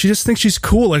bimbo. She just thinks she's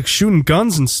cool, like shooting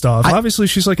guns and stuff. Obviously,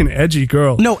 she's like an edgy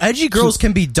girl. No, edgy girls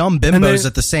can be dumb And bimbos they-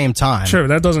 at the same time. Sure,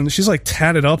 that doesn't. She's like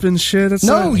tatted up and shit. That's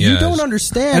No, not, you Yes. don't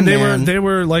understand. and man. they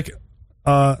were like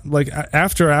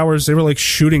after hours, they were like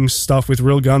shooting stuff with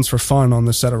real guns for fun on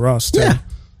the set of Rust. too. yeah.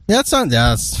 That's not.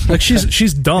 That's Like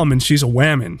she's dumb and she's a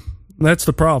whammon. That's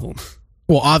the problem.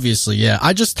 well, obviously, yeah.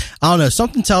 I don't know.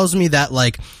 Something tells me that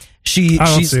like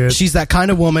She's that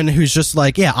kind of woman who's just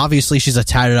like, yeah, obviously she's a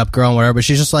tatted up girl and whatever, but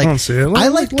she's just like, I don't see it. I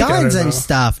like Look at guns her, and though.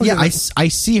 stuff. Look Yeah, at I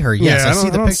see her. Yes, I see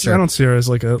the picture. I don't see her as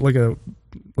like a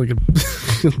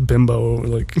bimbo.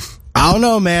 Like, I don't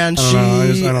know, man. I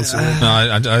don't see it.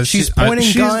 No, I She's see-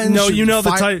 pointing guns. No, you know the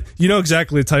fire- type. You know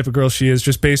exactly the type of girl she is,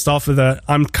 just based off of that.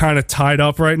 I'm kind of tied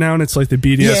up right now, and it's like the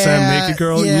BDSM naked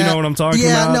girl. yeah. You know what I'm talking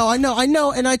yeah, about? no, I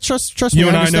know, and I trust You me.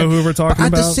 and I understand. know who we're talking But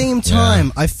at the about. same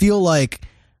time, I feel like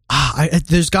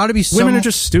there's got to be some. Women are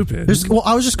just stupid. Well,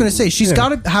 I was just gonna say she's got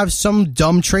to have some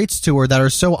dumb traits to her that are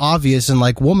so obvious and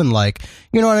like woman-like.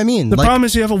 You know what I mean? The like, problem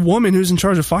is you have a woman who's in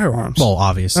charge of firearms. well,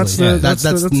 obviously, That's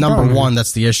that's the number problem. one.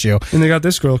 That's the issue. And they got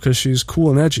this girl because she's cool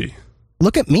and edgy.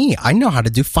 Look at me. I know how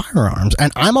to do firearms,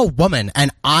 and I'm a woman,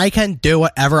 and I can do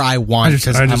whatever I want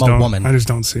because I'm a woman. I just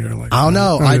don't see her like. I don't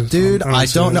know. I see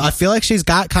don't know. it. I feel like she's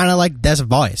got kind of like this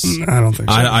voice. I don't think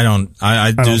so. I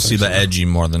do don't see think the so. edgy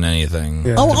more than anything.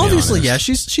 Yeah. Oh, to be obviously, honest.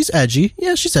 yeah. She's edgy.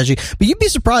 Yeah, she's edgy. But you'd be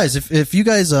surprised if you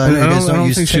guys. I know you guys I don't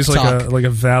use think TikTok. she's like a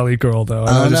valley girl though.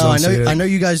 I just don't see it. know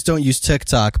you guys don't use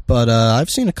TikTok, but I've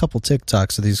seen a couple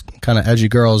TikToks of these kind of edgy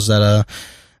girls that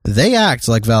they act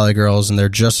like valley girls and they're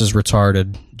just as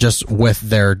retarded, just with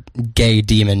their gay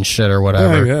demon shit or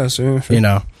whatever. Yeah, sure. You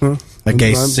know, a gay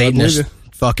I believe Satanist, you.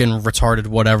 fucking retarded,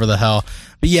 whatever the hell.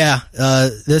 But yeah,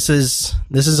 this is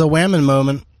a whammon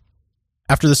moment.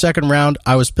 After the second round,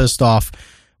 I was pissed off.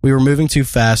 We were moving too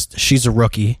fast. She's a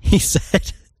rookie, he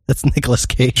said. That's Nicolas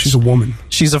Cage. She's a woman.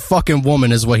 She's a fucking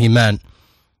woman is what he meant.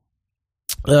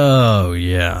 Oh,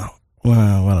 yeah.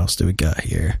 Well, what else do we got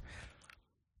here?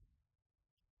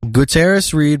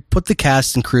 Gutierrez Reed put the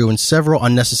cast and crew in several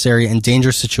unnecessary and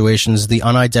dangerous situations, the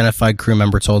unidentified crew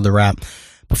member told The Wrap.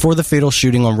 Before the fatal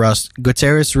shooting on Rust,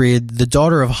 Gutierrez Reed, the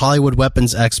daughter of Hollywood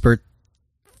weapons expert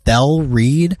Thel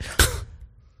Reed,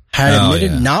 had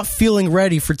admitted not feeling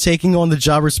ready for taking on the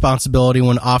job responsibility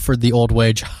when offered the old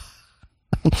wage.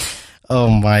 Oh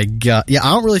my god. Yeah, I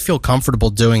don't really feel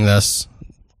comfortable doing this.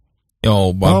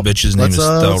 Yo, my bitch's name is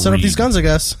Thel let's set up Reed. these guns, I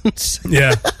guess.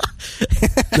 Yeah.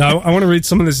 Now, I want to read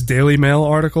some of this Daily Mail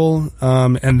article,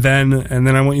 and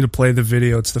then I want you to play the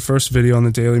video. It's the first video on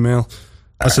the Daily Mail.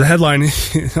 So the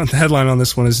headline on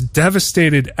this one is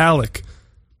 "Devastated Alec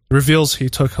reveals he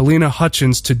took Helena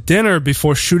Hutchins to dinner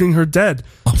before shooting her dead.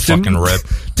 Oh, fucking rip.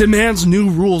 Demands new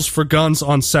rules for guns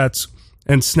on sets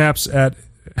and snaps at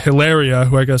Hilaria,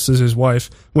 who I guess is his wife,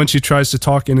 when she tries to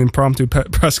talk in impromptu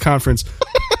press conference."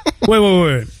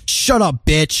 Wait. Shut up,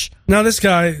 bitch. Now this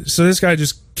guy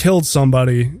just killed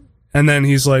somebody, and then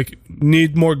he's like,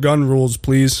 "Need more gun rules,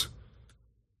 please."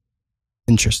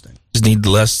 Interesting. Just need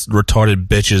less retarded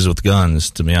bitches with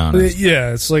guns, to be honest.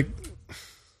 Yeah, it's like,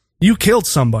 you killed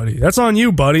somebody. That's on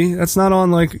you, buddy. That's not on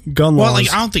like gun laws. Well,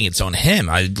 like I don't think it's on him.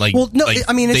 Well, no,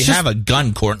 I mean, it's they just- have a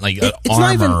gun court, like it's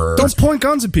not even- armor. Don't point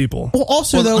guns at people. Well,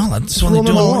 also Well, though, no, that's what they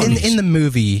do well, in in the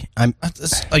movie,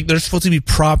 like they're supposed to be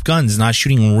prop guns, not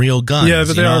shooting real guns. Yeah,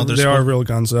 but you know? They're they are supposed- real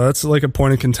guns though. That's like a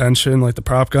point of contention, like the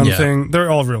prop gun Yeah. thing.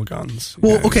 They're all real guns.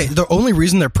 well, Yeah. okay. The only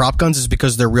reason they're prop guns is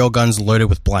because they're real guns loaded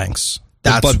with blanks.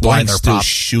 That's but why blanks they're still prop.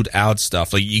 shoot out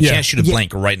stuff. Like you Yeah. can't shoot a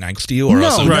blank right next to you, or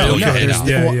else No, it'll right, blow okay, your head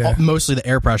there's- out. yeah. Mostly the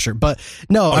air pressure, but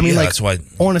no, I mean yeah, like that's why-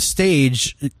 on a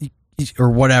stage or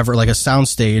whatever, like a sound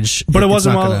stage. But it it's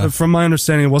wasn't not while, gonna- from my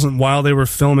understanding, it wasn't while they were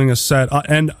filming a set.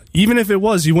 And even if it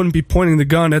was, you wouldn't be pointing the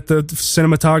gun at the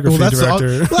cinematography that's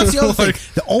director. the other thing. Like,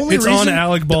 The only it's reason, on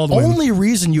Alec Baldwin. The only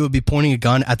reason you would be pointing a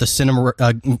gun at the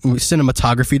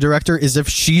cinematography director is if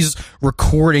she's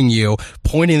recording you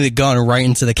pointing the gun right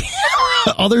into the camera.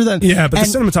 Other than Yeah, but and-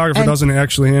 the cinematographer and- doesn't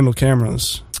actually handle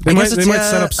cameras. They I might guess it's,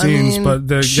 set up I scenes, mean, but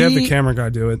they have the she- camera guy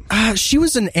do it. She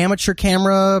was an amateur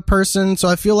camera person, so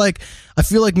I feel like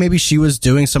maybe she was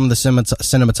doing some of the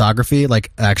cinematography,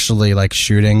 like actually like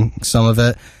shooting some of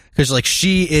it, because like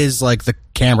she is like the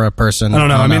camera person. I don't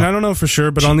know. I mean, I don't know for sure,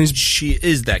 but on these She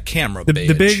is that camera. the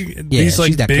bitch. big Yeah, these like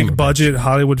she's that camera big budget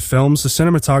Hollywood films, the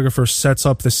cinematographer sets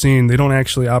up the scene. They don't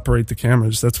actually operate the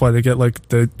cameras. That's why they get like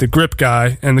the grip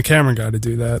guy and the camera guy to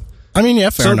do that. I mean, yeah,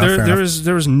 fair enough. fair enough.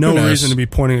 there is no Who knows? reason to be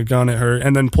pointing a gun at her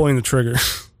and then pulling the trigger.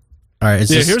 All right,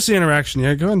 Yeah, here's the interaction.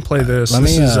 Yeah, go ahead and play this. let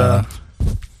This me, is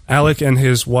Alec and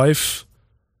his wife,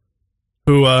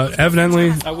 who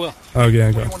evidently. I will. Oh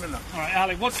yeah, go. All right,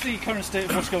 Alec, what's the current state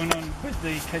of what's going on with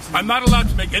the case? I'm not allowed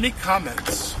to make any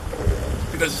comments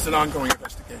because it's an ongoing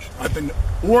investigation. I've been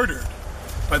ordered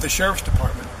by the Sheriff's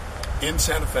Department in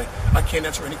Santa Fe. I can't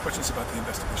answer any questions about the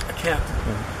investigation. I can't.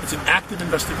 It's an active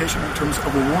investigation in terms of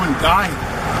a woman dying.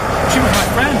 She was my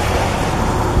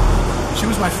friend. She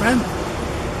was my friend.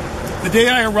 The day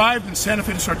I arrived in Santa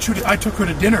Fe to start shooting, I took her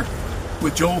to dinner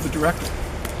with Joel, the director.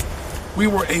 We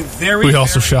were a very... We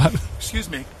also shot. Excuse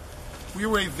me. We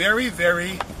were a very,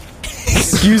 very...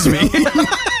 Excuse me.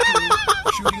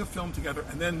 shooting a film together,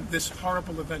 and then this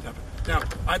horrible event happened. Now,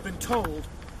 I've been told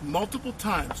multiple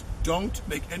times, don't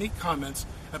make any comments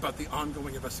about the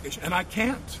ongoing investigation, and I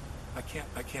can't.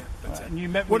 That's it. And you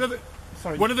met What with,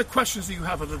 are the questions that you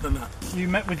have other than that? You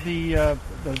met with the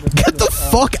Get the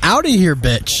fuck out of here,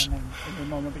 bitch.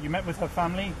 But you met with her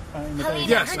family in the day. Helena.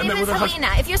 Yes, her I name met is with her Helena.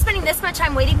 If you're spending this much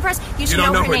time waiting for us, you should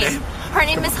don't know know her her name. name? Her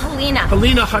name is Helena.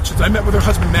 Helena Hutchins. I met with her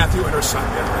husband Matthew and her son.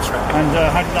 Yeah, that's right. And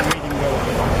how did that meeting go?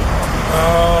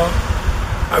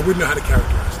 I wouldn't know how to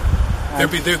characterize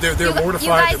them. They're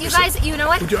mortified. You guys, you know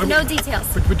what? No details.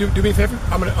 But do me a favor.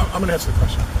 I'm gonna answer the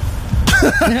question.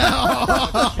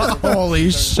 Holy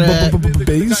shit. The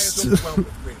guy is overwhelmed with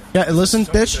grief. Yeah, listen,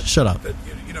 bitch, shut up.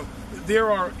 You know,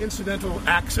 there are incidental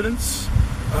accidents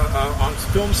on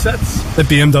film sets. The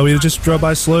BMW just drove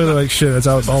by slowly. They're like, shit, that's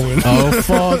Alec Baldwin. Oh,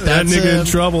 fuck. That That's nigga him. in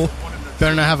trouble.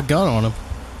 Better not have a gun on him.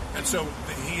 And so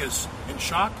he is in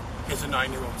shock. He has a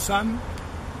 9-year-old son.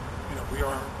 You know, we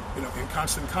are, in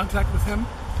constant contact with him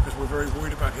because we're very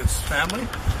worried about his family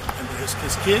and his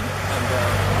kid. And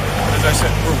as I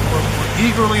said, we're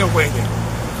eagerly awaiting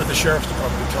for the sheriff's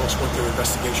department to tell us what their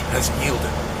investigation has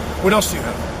yielded. What else do you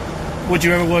have? Would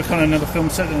you ever work on another film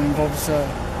set that involves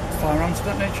firearms of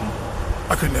that nature?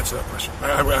 I couldn't answer that question.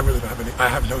 I really don't have any. I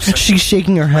have no sense. She's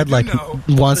shaking her head like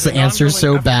wants the answer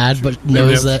so bad, but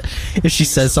knows that if she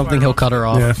says something, he'll cut her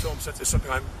off. Yeah. Film sets is something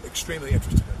I'm extremely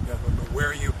interested in. Yeah, where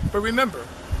are you? But remember,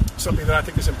 something that I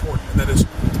think is important, and that is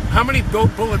how many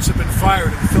bullets have been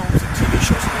fired in films and TV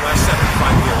shows in the last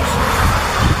 75 years?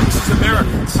 This is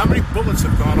America. How many bullets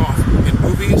have gone off in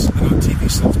movies and on TV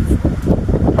sets before?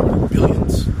 How many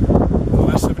billions in the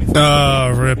last 75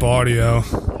 years? Rip audio.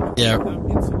 Yeah.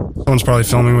 Someone's probably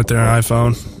filming with their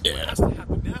iPhone. What has to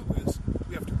happen now is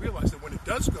we have to realize that when it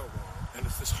does go wrong, and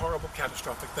it's this horrible,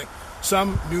 catastrophic thing,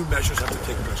 some new measures have to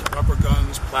take place. Rubber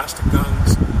guns, plastic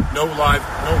guns, no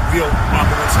real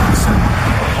operants on the set.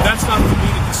 That's not for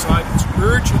me to decide. It's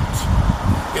urgent.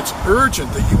 It's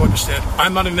urgent that you understand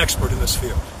I'm not an expert in this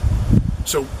field.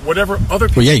 So whatever other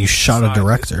people... Well, yeah, you shot a decide is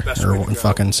director the best or way to go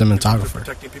fucking in cinematographer. terms of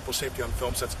protecting people's safety on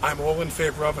film sets, I'm all in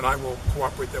favor of, and I will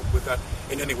cooperate with that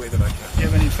in any way that I can. Do you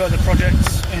have any further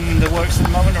projects in the works at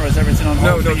the moment, or is everything on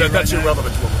hold? No, that's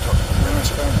irrelevant to what we're talking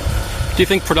about. Do you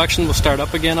think production will start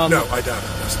up again on No, I doubt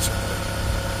it necessarily.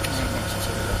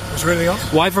 Was there anything else?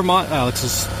 Why Vermont, Alex?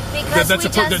 Is Because That's we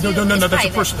a just no, it's that's a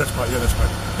private. person. That's private. Yeah, that's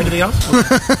private. Anything else? So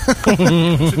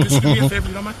just do me a favor,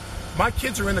 you don't mind? My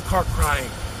kids are in the car crying.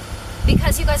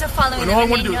 Because you guys are following And them all I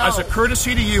and want they to do, know. as a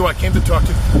courtesy to you, I came to talk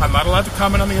to you. I'm not allowed to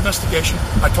comment on the investigation.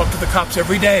 I talk to the cops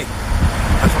every day.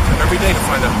 I talk to them every day to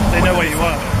find out. They know where you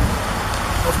are.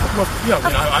 Well, yeah,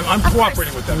 I'm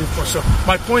cooperating with them, of course. So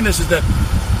my point is that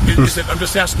I'm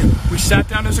just asking. We sat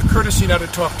down as a courtesy now to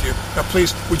talk to you. Now,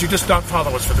 please, would you just not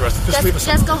follow us for the rest of Just leave us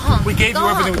Just alone. go home. We gave Go you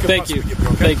everything home. we could Thank you. possibly give you,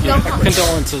 okay? Thank you. Go home.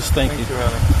 Condolences. Thank you.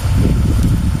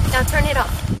 Now turn it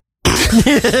off.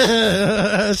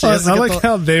 I like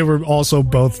how they were also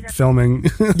both filming.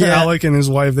 Yeah. Alec and his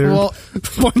wife, they were Well-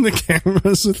 pointing the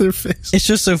cameras with their face. It's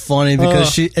just so funny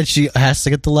because she has to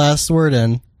get the last word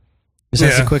in. Just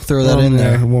has to quick throw that in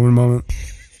there. Woman moment.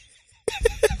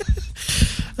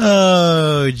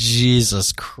 Oh,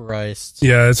 Jesus Christ.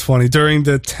 Yeah, it's funny. During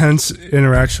the tense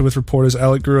interaction with reporters,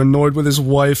 Alec grew annoyed with his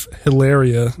wife,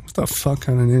 Hilaria. What the fuck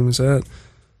kind of name is that?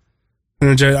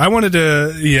 I wanted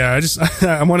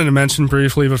to mention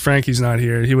briefly, but Frankie's not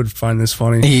here. He would find this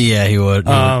funny. Yeah, he would.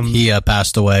 He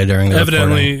passed away during the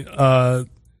recording. Evidently,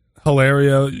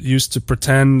 Hilaria used to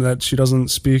pretend that she doesn't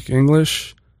speak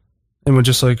English and would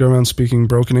just like go around speaking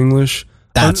broken English.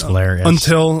 That's hilarious.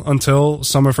 Until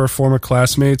some of her former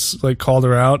classmates like called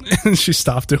her out and she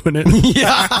stopped doing it.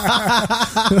 Yeah.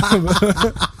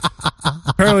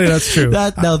 Apparently that's true.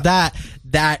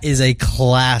 That is a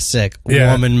classic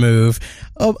woman move.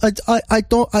 Oh, hey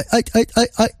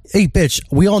bitch,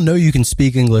 we all know you can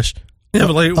speak English. Yeah,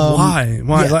 but like, why?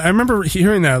 Yeah. Like, I remember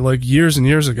hearing that like years and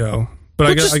years ago. But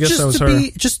I guess that was her.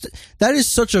 That is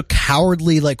such a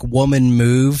cowardly like woman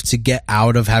move to get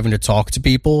out of having to talk to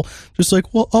people. Just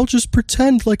like, well, I'll just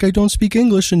pretend like I don't speak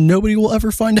English and nobody will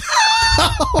ever find out.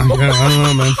 Yeah, I don't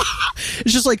know, man.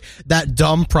 It's just like that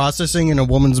dumb processing in a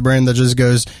woman's brain that just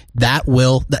goes, now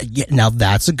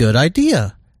that's a good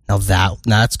idea. Now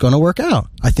that's going to work out.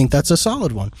 I think that's a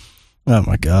solid one. Oh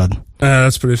my God.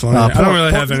 That's pretty funny. I don't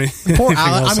really have any. Poor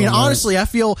Alec. I mean, honestly, I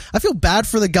feel bad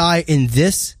for the guy in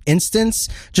this instance,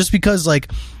 just because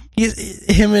like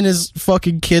him and his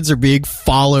fucking kids are being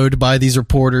followed by these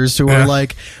reporters who are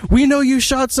like, "We know you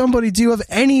shot somebody. Do you have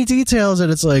any details?"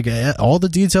 And it's like, all the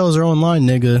details are online,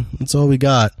 nigga. That's all we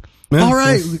got. Yeah, all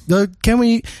right, can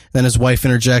we? Then his wife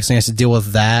interjects and he has to deal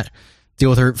with that. Deal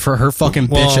with her for her fucking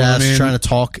bitch ass trying to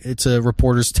talk to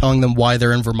reporters, telling them why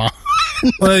they're in Vermont.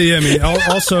 Well, yeah, I mean,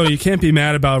 also you can't be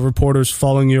mad about reporters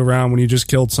following you around when you just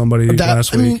killed somebody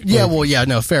last week. Yeah, well, yeah,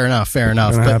 no, fair enough.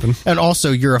 But, and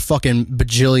also, you're a fucking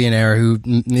bajillionaire who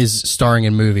is starring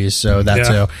in movies, so that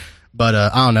too. But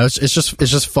I don't know. It's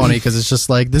just funny because it's just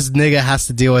like this nigga has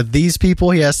to deal with these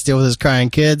people. He has to deal with his crying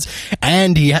kids,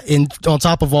 and on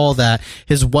top of all that,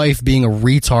 his wife being a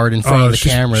retard in front of the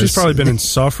cameras. She's probably been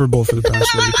insufferable for the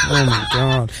past week. Oh my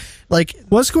god. Like,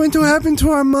 what's going to happen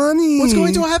to our money? What's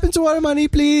going to happen to our money,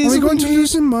 please? Are we going to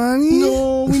lose some money?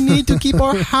 No, we need to keep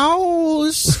our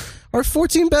house. Our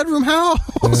 14-bedroom house.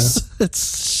 Yeah.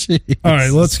 It's all right.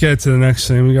 Let's get to the next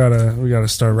thing. We gotta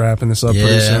start wrapping this up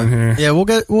pretty soon here. Yeah, we'll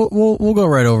go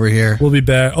right over here. We'll be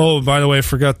back. Oh, by the way,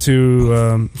 forgot to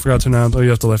announce. Oh, you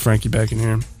have to let Frankie back in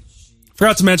here.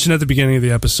 Forgot to mention at the beginning of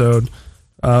the episode.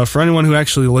 For anyone who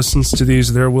actually listens to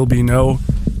these, there will be no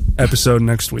episode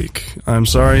next week. I'm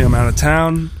sorry, I'm out of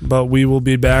town, but we will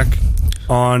be back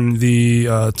on the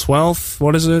 12th.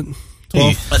 What is it?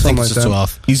 12th? I think it's the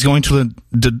 12th. He's going to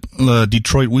the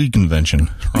Detroit Weed Convention.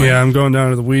 Right? Yeah, I'm going down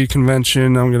to the weed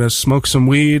convention. I'm going to smoke some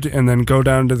weed and then go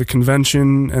down to the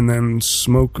convention and then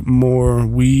smoke more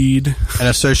weed. And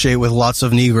associate with lots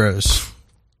of Negroes.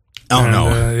 Oh, no.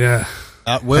 Yeah.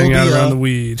 That will hang out be around the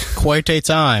weed. Quite a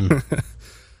time.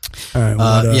 All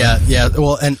right, yeah.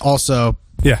 Well, and also,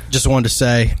 just wanted to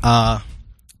say,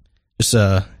 as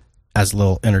a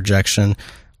little interjection,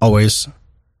 always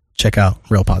check out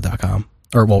realpod.com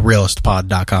or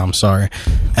realistpod.com. Sorry,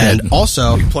 and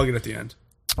also you can plug it at the end.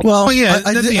 Well, at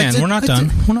the end. We're not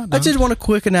done. I did want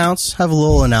to have a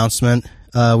little announcement.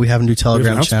 We have a new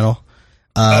Telegram channel.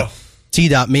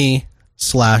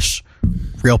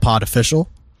 T.me/realpodofficial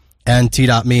and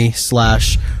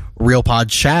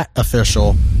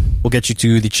T.me/realpodchatofficial will get you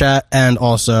to the chat and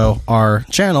also our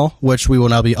channel, which we will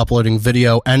now be uploading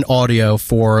video and audio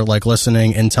for like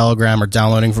listening in Telegram or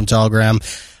downloading from Telegram.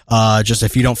 Just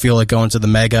if you don't feel like going to the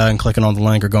Mega and clicking on the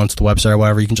link or going to the website or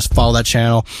whatever, you can just follow that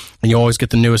channel and you always get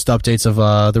the newest updates of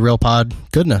the Real Pod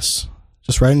goodness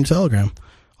just right in your Telegram,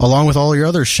 along with all your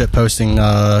other shit posting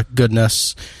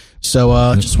goodness.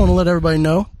 So just want to let everybody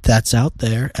know that's out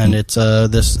there, and it's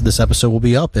this episode will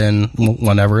be up in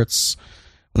whenever it's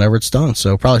done.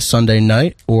 So probably Sunday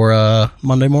night or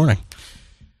Monday morning.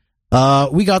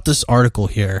 We got this article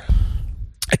here.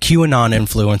 A QAnon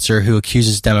influencer who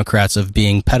accuses Democrats of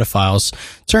being pedophiles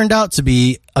turned out to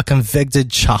be a convicted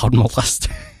child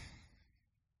molester.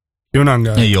 QAnon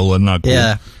guy. Hey, Yola, not cool.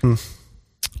 Yeah.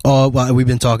 Oh, well, we've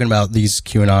been talking about these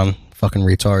QAnon fucking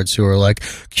retards who are like,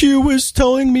 Q is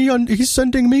telling me, he's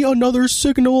sending me another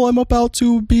signal. I'm about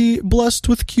to be blessed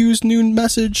with Q's new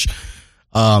message.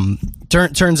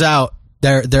 Turns out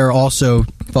they're also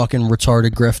fucking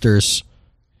retarded grifters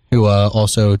who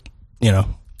also,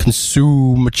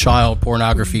 consume child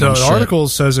pornography. The article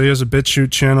says he has a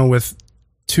BitChute channel with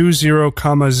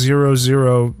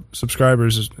 20,00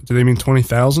 subscribers. Do they mean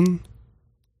 20,000?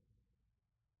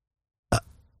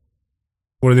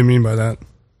 What do they mean by that?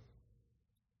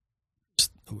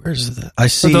 Where's that? I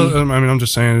see. I'm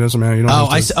just saying it doesn't matter. You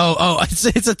don't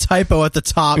it's a typo at the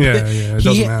top. Yeah, it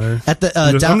doesn't matter. At the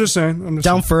I'm just saying.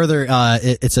 Down further,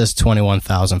 it says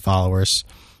 21,000 followers.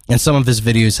 And some of his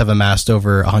videos have amassed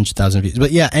over 100,000 views.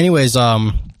 But yeah, anyways,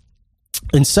 in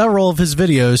several of his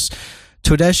videos,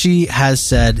 Todeshi has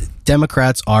said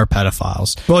Democrats are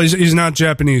pedophiles. Well, he's not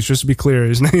Japanese, just to be clear.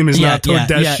 His name is not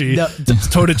Todeshi. It's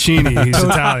Todeschini. He's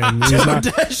Italian. He's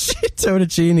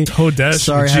Todeschini. Todeshi.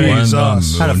 Sorry,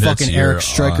 had a fucking Eric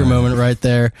Stryker moment right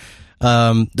there.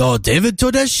 David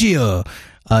Todeshi.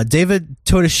 David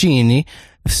Todeschini,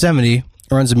 70,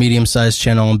 runs a medium-sized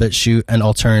channel on BitChute, an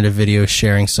alternative video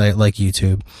sharing site like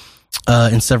YouTube.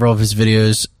 In several of his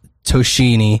videos,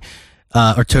 Todeschini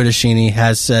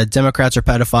has said Democrats are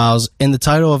pedophiles. In the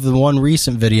title of the one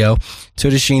recent video,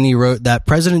 Todeschini wrote that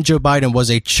President Joe Biden was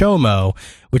a chomo,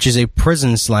 which is a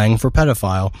prison slang for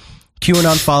pedophile.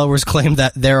 QAnon followers claim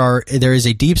that there is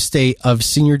a deep state of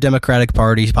senior Democratic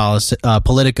Party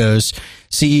politicos,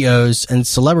 CEOs, and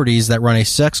celebrities that run a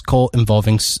sex cult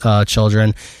involving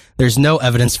children. There's no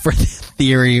evidence for the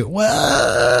theory.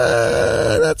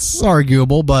 Well, that's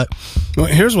arguable, but... Well,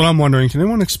 here's what I'm wondering. Can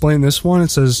anyone explain this one?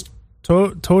 It says,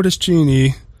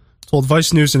 Todeschini told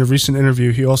Vice News in a recent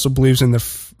interview he also believes in the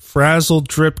Frazzle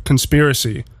Drip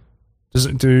conspiracy.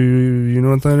 Do you know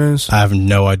what that is? I have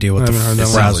no idea what the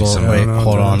Frazzle...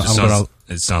 Hold on.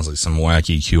 It sounds like some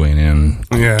wacky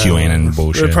QAnon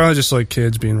bullshit. They're probably just like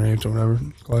kids being raped or whatever.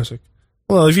 Classic.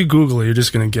 Well, if you Google it, you're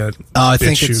just going to get... I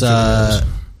think it's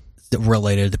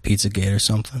related to Pizzagate or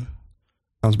something.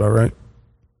 Sounds about right.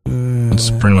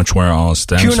 That's pretty much where all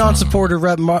stems QAnon from. supporter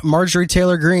Rep. Marjorie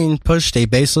Taylor Greene pushed a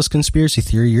baseless conspiracy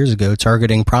theory years ago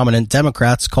targeting prominent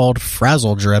Democrats called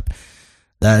Frazzle Drip.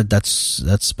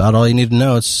 That's about all you need to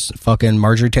know. It's fucking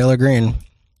Marjorie Taylor Greene.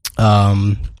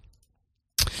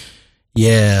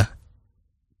 Yeah.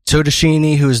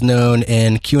 Todashini, who is known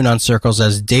in QAnon circles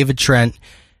as David Trent,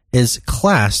 is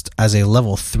classed as a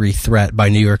level 3 threat by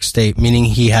New York State, meaning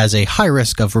he has a high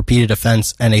risk of repeated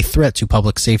offense and a threat to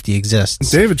public safety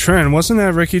exists. David Trent, wasn't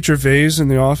that Ricky Gervais in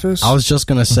The Office? I was just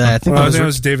going to say, I think it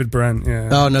was David Brent, yeah.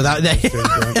 Oh, no,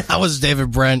 that was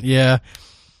David Brent, yeah.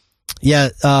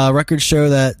 Yeah, records show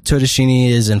that Todashini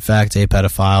is in fact a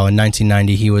pedophile. In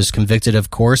 1990, he was convicted of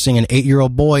coercing an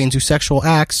 8-year-old boy into sexual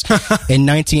acts in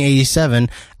 1987,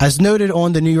 as noted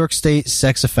on the New York State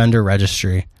Sex Offender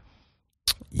Registry.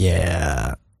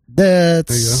 Yeah,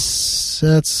 that's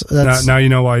now you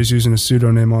know why he's using a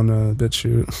pseudonym on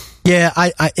BitChute. Yeah,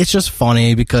 it's just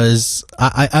funny because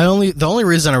the only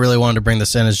reason I really wanted to bring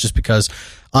this in is just because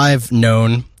I've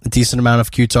known a decent amount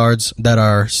of Q-tards that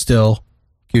are still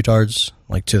Q-tards,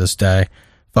 like to this day,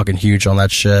 fucking huge on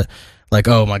that shit. Like,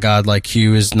 oh my god, like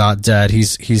Q is not dead.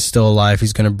 He's still alive.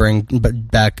 He's gonna bring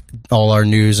back all our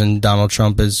news, and Donald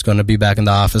Trump is gonna be back in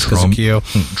the office because of Q.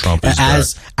 Trump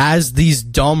is as these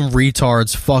dumb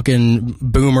retards, fucking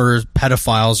boomer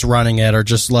pedophiles running it are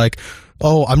just like,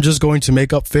 oh, I'm just going to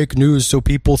make up fake news so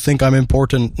people think I'm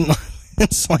important.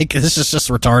 It's like, this is just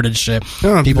retarded shit.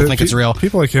 Yeah, people think it's real.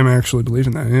 People like him actually believe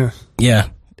in that. Yeah. Yeah,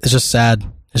 it's just sad.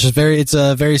 It's just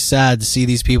very sad to see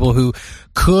these people who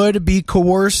could be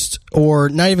coerced, or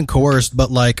not even coerced, but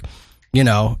like, you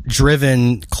know,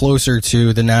 driven closer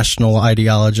to the national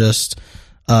ideologist,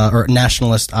 or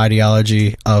nationalist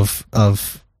ideology of,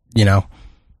 you know,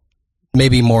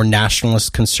 maybe more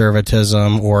nationalist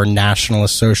conservatism or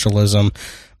nationalist socialism.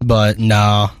 But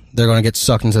nah, they're going to get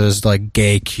sucked into this like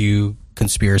gay Q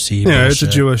conspiracy. Yeah, bullshit. it's a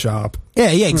Jewish op.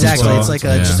 Yeah, exactly. It's like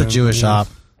just a Jewish op.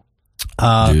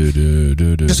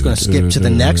 Just going to skip to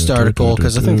the next article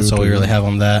because I think that's all we really have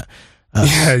on that.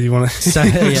 Yeah, you want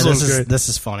to? This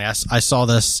is funny. I saw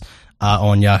this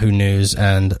on Yahoo News,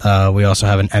 and we also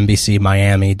have an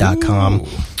NBCMiami.com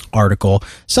article.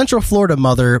 Central Florida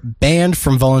mother banned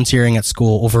from volunteering at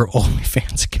school over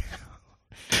OnlyFans account.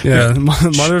 Yeah,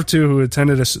 mother of two who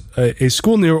attended a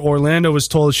school near Orlando was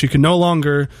told she could no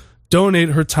longer donate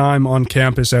her time on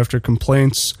campus after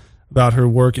complaints about her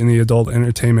work in the adult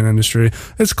entertainment industry.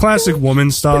 It's classic woman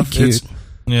stuff. Cute.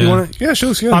 Yeah, she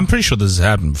looks good. I'm pretty sure this has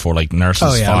happened before, like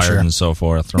nurses fired and so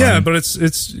forth. Right? Yeah, but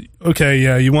it's okay.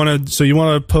 Yeah, you want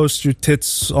to post your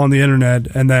tits on the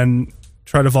internet and then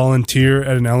try to volunteer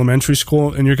at an elementary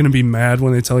school, and you're going to be mad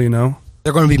when they tell you no.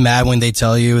 They're going to be mad when they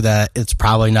tell you that it's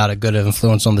probably not a good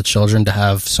influence on the children to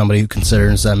have somebody who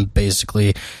considers them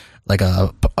basically like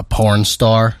a porn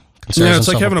star. Yeah, it's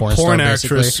like having a porn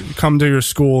actress come to your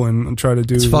school and try to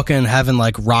do... It's fucking having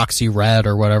like Roxy Red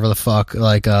or whatever the fuck,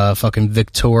 like fucking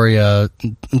Victoria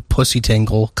Pussy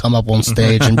Tingle come up on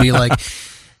stage and be like,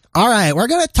 all right, we're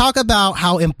going to talk about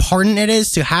how important it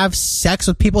is to have sex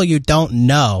with people you don't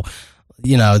know.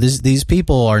 You know, these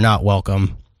people are not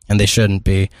welcome, and they shouldn't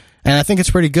be. And I think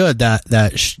it's pretty good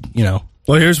that you know...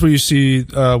 Well, here's where you see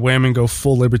Whammon go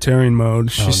full libertarian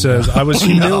mode. She says, I was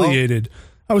humiliated.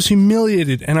 I was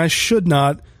humiliated, and I should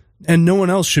not, and no one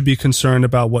else should be concerned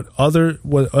about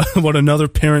what another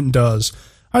parent does.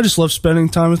 I just love spending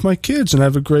time with my kids and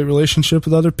have a great relationship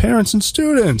with other parents and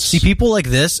students. See, people like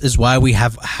this is why we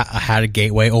have had a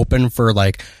gateway open for,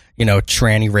 like, you know,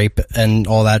 tranny rape and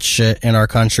all that shit in our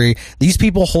country. These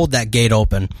people hold that gate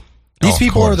open. These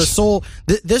people are the sole...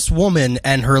 this woman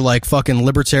and her, like, fucking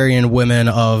libertarian women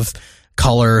of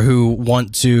color who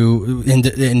want to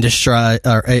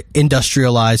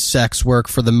industrialize sex work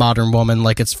for the modern woman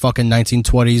like it's fucking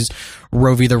 1920s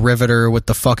Rosie the Riveter with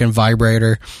the fucking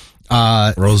vibrator.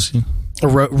 Rosie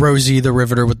the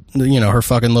Riveter with, you know, her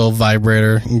fucking little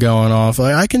vibrator going off.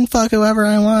 Like, I can fuck whoever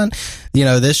I want. You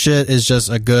know, this shit is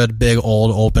just a good big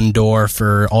old open door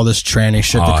for all this tranny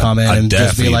shit to come in and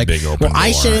just be like, well,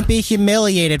 I shouldn't be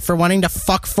humiliated for wanting to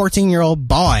fuck 14-year-old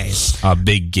boys. A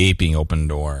big gaping open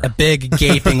door. A big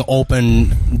gaping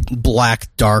open black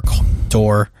dark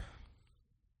door.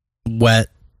 Wet.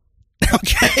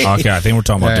 Okay, I think we're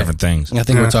talking about different things. I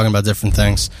think we're talking about different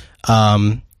things.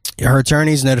 Her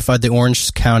attorneys notified the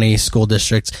Orange County School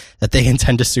District that they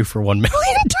intend to sue for $1 million.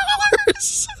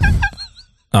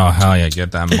 Oh, hell yeah.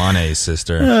 Get that money,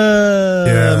 sister.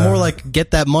 More like get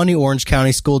that money, Orange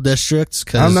County School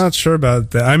District. I'm not sure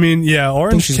about that. I mean, yeah,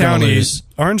 Orange County,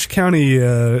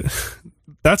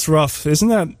 that's rough. Isn't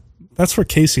that that's where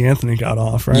Casey Anthony got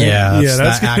off, right? Yeah,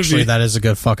 that's gonna actually be, that is a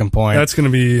good fucking point. That's going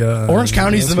to be Orange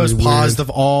County is the most paused of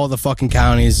all the fucking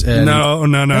counties. And, No. I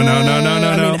mean,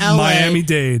 LA.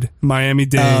 Miami-Dade.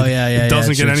 Oh yeah. It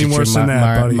doesn't get any worse than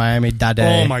that, buddy. Miami-Dade.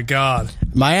 Oh my God.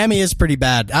 Miami is pretty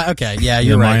bad. Okay, yeah,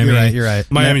 you're right.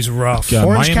 Miami's rough. God,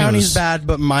 Orange Miami County's was- bad,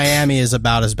 but Miami is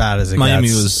about as bad as it Miami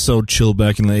gets. was so chill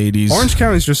back in the 80s. Orange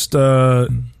County's just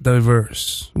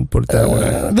diverse. We'll put it that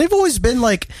way. They've always been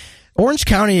like Orange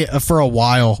County for a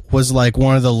while was like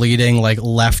one of the leading like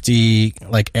lefty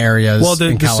like areas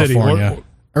in California, city,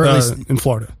 or at least in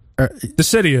Florida. The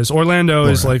city is. Orlando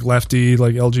is like lefty,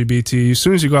 like LGBT. As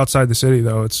soon as you go outside the city,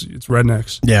 though, it's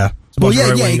rednecks. Yeah. It's a bunch of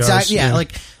right-wing exactly. guys. Yeah,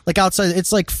 like outside,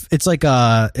 it's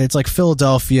like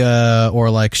Philadelphia or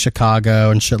like Chicago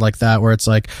and shit like that, where it's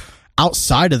like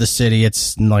outside of the city,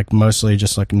 it's like mostly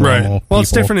just like normal. Right. Well,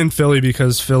 it's people. different in Philly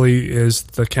because Philly is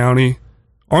the county.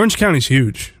 Orange County's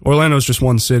huge. Orlando's just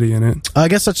one city in it. I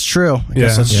guess that's true. I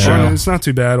guess that's true. It's not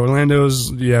too bad. Orlando's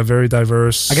very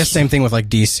diverse. I guess same thing with like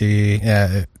DC.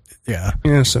 Yeah.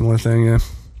 Yeah, similar thing. Yeah.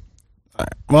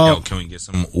 Well, Yo, can we get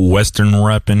some Western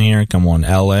rep in here? Come on,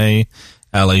 LA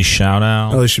shout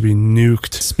out. LA should be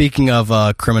nuked. Speaking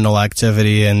of criminal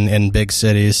activity in big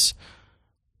cities,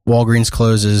 Walgreens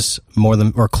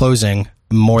closing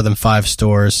more than 5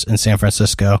 stores in San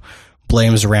Francisco.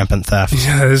 Blames rampant theft.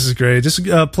 Yeah, this is great. Just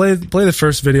play the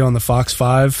first video on the Fox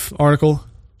 5 article.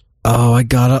 Oh, I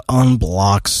gotta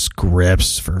unblock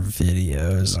scripts for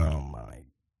videos. Oh my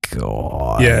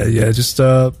god. Yeah. Just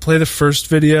play the first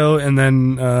video, and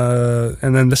then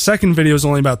the second video is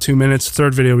only about 2 minutes.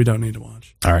 Third video we don't need to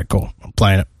watch. All right, cool. I'm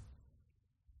playing it.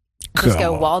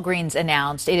 Francisco, Walgreens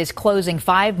announced it is closing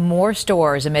 5 more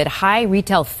stores amid high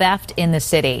retail theft in the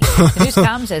city. The news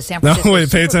comes as San Francisco. No, wait,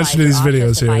 pay attention to these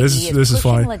videos here. This is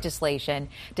funny. Legislation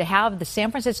to have the San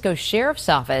Francisco Sheriff's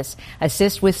Office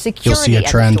assist with You'll see security a at the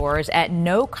trend. stores at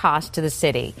no cost to the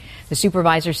city. The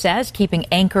supervisor says keeping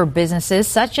anchor businesses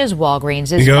such as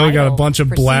Walgreens is You vital got a bunch of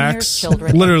for blacks, seniors,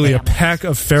 children, literally a and families. pack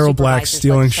of feral blacks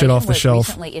stealing shit off the shelf.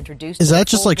 Recently introduced Is to that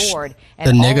the just full like board the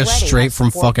and nigga already straight has from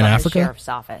support fucking the Africa Sheriff's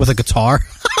Office. with a guitar?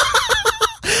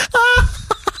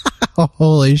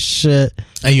 Holy shit.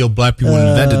 Hey, yo, black people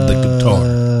invented the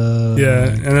guitar. Yeah,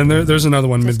 and then there's another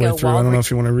one Francisco, midway through. I don't know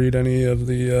if you want to read any of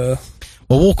the.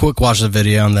 Well, we'll quick watch the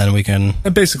video and then we can.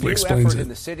 It basically New explains effort it. in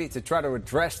the city to try to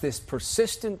address this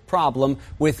persistent problem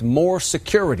with more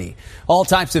security. All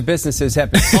types of businesses have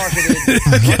been targeted.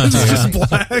 Just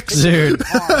blacks. Dude,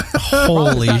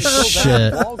 holy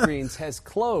shit. Walgreens has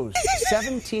closed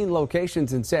 17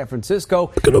 locations in San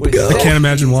Francisco. I can't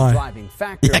imagine why. Driving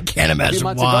factor. I can't imagine a few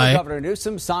months why. Ago, Governor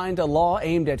Newsom signed a law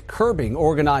aimed at curbing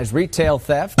organized retail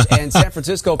theft, and San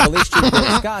Francisco Police Chief Bill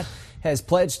Scott has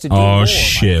pledged to do more. Oh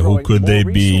shit! Who could they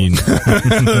be?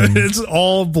 It's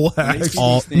all blacks.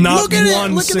 Not Look at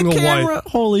one it. Look single at the camera. white.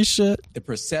 Holy shit. The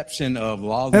perception of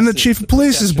law And the chief of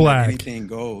police is black. Anything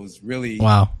goes. Really,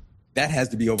 Wow. that has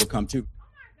to be overcome too.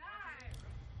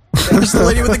 There's the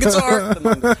lady with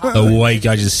the guitar. A white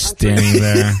guy just standing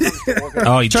there.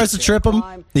 Oh, he Tries to trip him.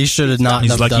 He should have not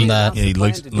He's have lucky. done that. Yeah, he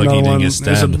looks like Another he didn't one, get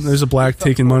stabbed. there's a black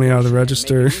taking money out of the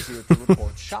register.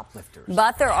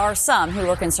 But there are some who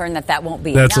are concerned that won't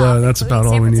be That's enough. that's about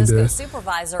all San we need Francisco to.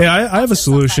 Supervisor Yeah, I have a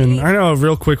solution. I know a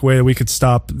real quick way that we could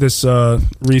stop this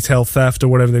retail theft or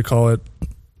whatever they call it.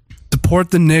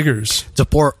 Deport the niggers.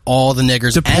 Deport all the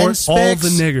niggers. Deport and all Spics,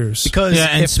 the niggers. Because Yeah,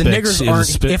 and if the Spics. niggers Yeah,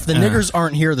 aren't the if the niggers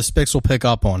aren't here, the Spics will pick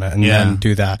up on it and Yeah. then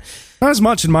do that. Not as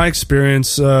much in my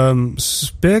experience.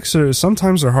 Spics are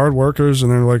sometimes they're hard workers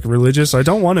and they're like religious. I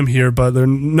don't want them here, but they're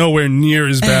nowhere near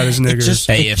as bad as niggers.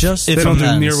 It just they don't do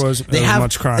depends. near as They have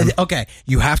much crime. Okay,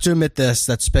 you have to admit this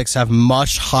that Spics have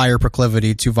much higher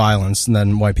proclivity to violence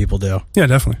than white people do. Yeah,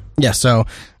 definitely. Yeah, so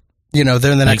they're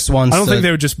the next ones. I don't think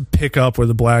they would just pick up where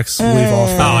the blacks leave off.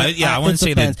 I wouldn't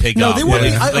say they'd pick no, up. They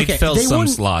wouldn't. Yeah. They'd fill they some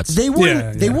wouldn't- slots. They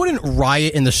wouldn't. They wouldn't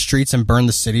riot in the streets and burn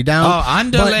the city down. Oh,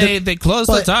 Andale, they closed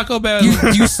the but Taco Bell.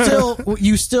 You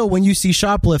still, when you see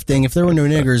shoplifting, if there were no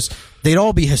niggers, they'd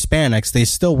all be Hispanics. They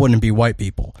still wouldn't be white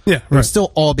people. Yeah, They'd right.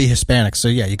 still all be Hispanics. So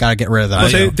yeah, you got to get rid of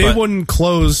that. But they wouldn't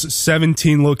close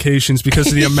 17 locations because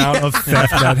of the amount of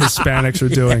theft that Hispanics are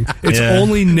doing. It's Yeah.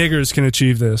 only niggers can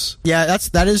achieve this. Yeah,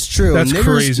 that is true. That's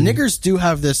crazy. Niggers do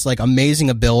have this like amazing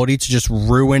ability to just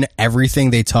ruin everything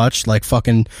they touch, like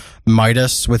fucking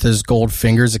Midas with his gold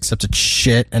fingers, except it's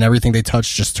shit, and everything they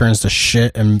touch just turns to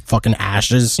shit and fucking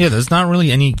ashes. Yeah, there's not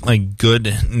really any like good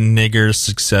nigger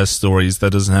success stories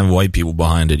that doesn't have white people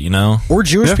behind it, you know? Or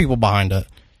Jewish people behind it.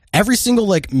 every single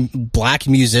like black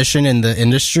musician in the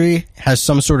industry has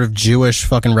some sort of Jewish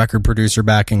fucking record producer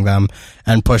backing them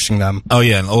and pushing them. Oh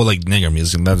yeah, and like nigger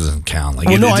music, that doesn't count. Like,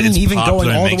 I mean it's even popular,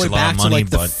 going all the makes way a lot back of to money, like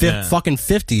the but, fucking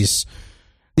 50s.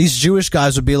 These Jewish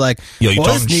guys would be like, Yo,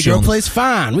 well, this Negro Sheila, plays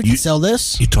fine. We can sell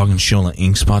this. You talking Sheila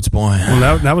Ink Spots, boy?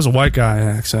 Well, that was a white guy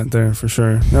accent there for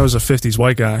sure. That was a 50s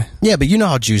white guy. Yeah, but you know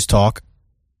how Jews talk.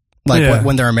 Like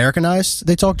when they're Americanized,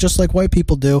 they talk just like white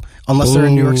people do, unless they're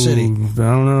in New York City. I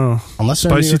don't know. Unless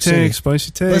they're in New York City.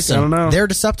 Spicy take. Listen, I don't know. They're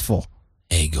deceptive.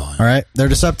 Hey, go on. All right, they're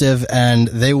deceptive, and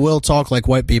they will talk like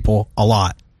white people a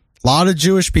lot. A lot of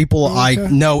Jewish people I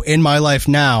know in my life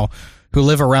now who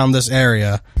live around this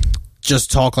area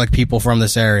just talk like people from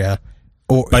this area,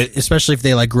 or especially if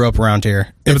they like grew up around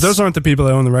here. Yeah, but those aren't the people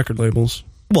that own the record labels.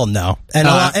 Well, no, and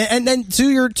and then to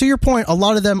your point, a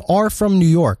lot of them are from New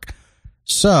York.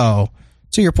 So,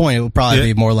 to your point, it would probably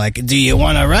be more like, do you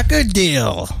want a record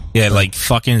deal? Yeah, like,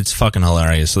 it's fucking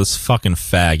hilarious. This fucking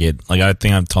faggot. Like, I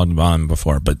think I've talked about him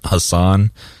before, but Hassan,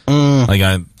 like,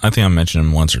 I think I mentioned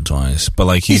him once or twice, but,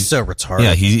 like, he's so retarded.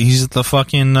 Yeah, he's the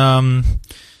fucking,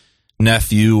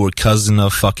 nephew or cousin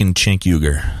of fucking Chink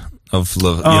Uygur.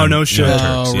 No shit.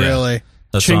 Oh, really?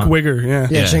 Chink Uygur, yeah.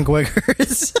 Yeah, Chink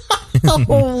Uygur.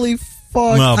 Holy fuck.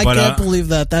 No, I can't believe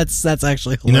that. That's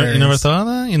actually hilarious. You never thought of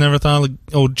that? You never thought of like,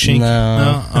 old Chink?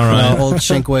 No. All right. No, old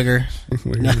Chink Uygur.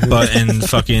 But, and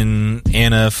fucking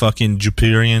Anna fucking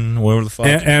Jupirian, whatever the fuck.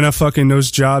 Anna fucking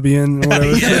Nosejobian, or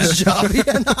whatever.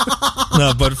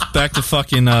 No, but back to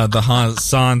fucking the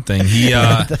Hassan thing. He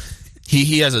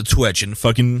has a Twitch and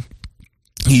fucking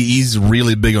he's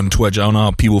really big on Twitch. I don't know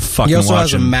how people fucking watch him. He also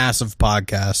has a massive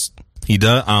podcast. He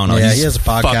does? I don't know. Yeah, he has a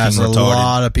podcast. A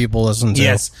lot of people listen to.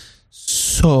 Yes.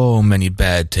 So many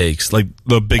bad takes. Like,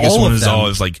 the biggest one is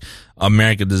always like,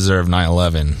 America deserved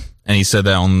 9/11. And he said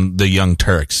that on the Young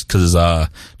Turks because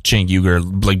Chink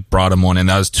Uygur like brought him on, and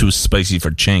that was too spicy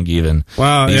for Chink even.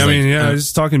 Wow, yeah,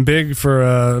 he's talking big for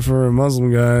a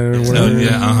Muslim guy or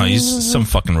whatever. He's some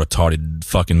fucking retarded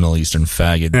fucking Middle Eastern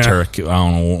faggot Turk. I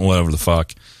don't know, whatever the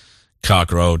fuck,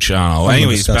 cockroach. I don't know.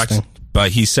 Anyways,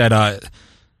 but he said,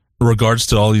 regards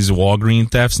to all these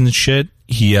Walgreens thefts and shit,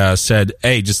 he said,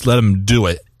 "Hey, just let them do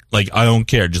it. Like, I don't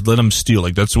care. Just let them steal.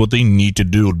 Like, that's what they need to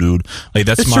do, dude. Like,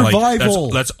 that's my survival.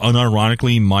 Like, that's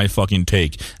unironically my fucking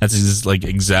take. That's his like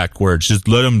exact words. Just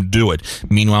let him do it."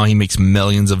 Meanwhile, he makes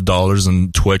millions of dollars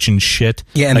on Twitch and shit.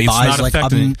 Yeah, and like, buys like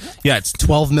it's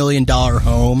 $12 million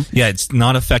home. Yeah, it's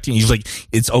not affecting. He's like,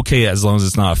 it's okay as long as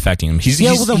it's not affecting him.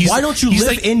 Why don't you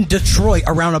live in Detroit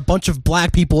around a bunch of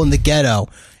black people in the ghetto?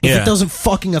 If it doesn't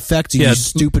fucking affect you, you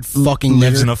stupid fucking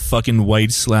lives nigger. in a fucking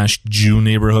white/Jew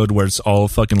neighborhood where it's all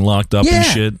fucking locked up and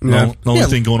shit. The only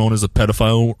thing going on is a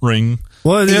pedophile ring.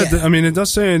 Well, I mean, it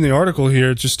does say in the article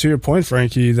here, just to your point,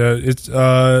 Frankie, that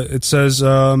it says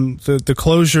the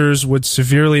closures would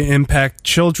severely impact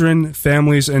children,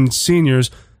 families, and seniors,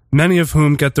 many of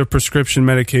whom get their prescription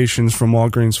medications from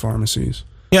Walgreens pharmacies.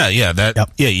 Yeah, yet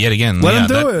again. Let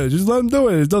them do it. Just let them do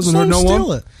it. It doesn't hurt no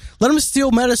one. Let them steal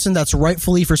medicine that's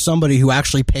rightfully for somebody who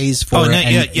actually pays for it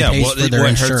and pays for their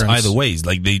insurance. Hurts either ways.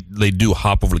 Like, they do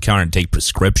hop over the counter and take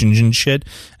prescriptions and shit.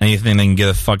 Anything they can get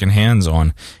their fucking hands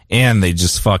on. And they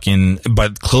just fucking, by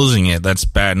closing it, that's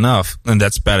bad enough. And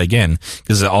that's bad again.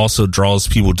 Because it also draws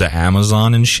people to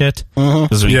Amazon and shit.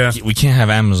 Because we can't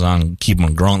have Amazon keep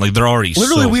on growing. Like, they're already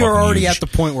literally, we are already huge. At the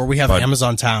point where we have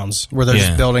Amazon towns. Where they're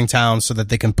just building towns so that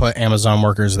they can put Amazon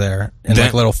workers there. In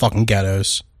like little fucking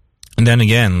ghettos. And then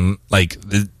again, like,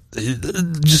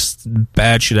 just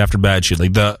bad shit after bad shit.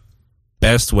 Like, the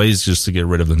best way is just to get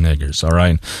rid of the niggers, all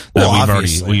right?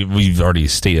 We've already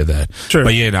stated that. Sure.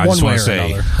 But I just want to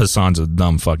say, Hassan's a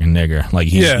dumb fucking nigger. Like,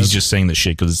 he's just saying this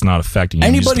shit because it's not affecting him.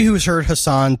 Anybody who's heard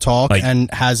Hassan talk and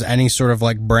has any sort of,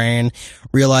 like, brain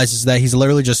realizes that he's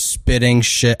literally just spitting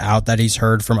shit out that he's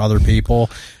heard from other people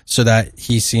so that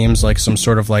he seems like some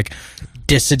sort of, like,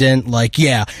 dissident, like,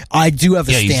 I do have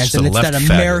a stance, and it's that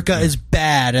America is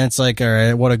bad, and it's like, all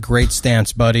right, what a great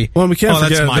stance, buddy. Well, we can't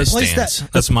forget that's my stance.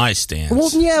 That's my stance. Well,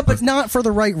 yeah, but not for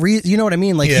the right reason. You know what I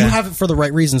mean? Like, you have it for the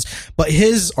right reasons, but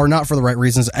his are not for the right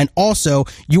reasons, and also,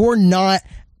 you're not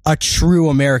a true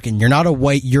American. You're not a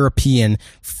white European.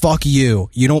 Fuck you.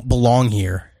 You don't belong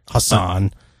here,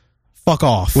 Hassan. Fuck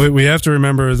off. We have to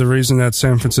remember the reason that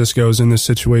San Francisco is in this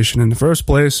situation in the first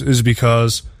place is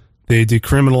because they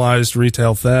decriminalized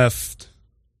retail theft.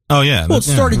 Oh yeah, well, it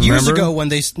started years ago when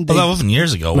they that wasn't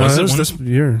years ago, was it? This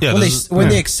year. Yeah, when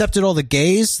they accepted all the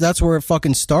gays, that's where it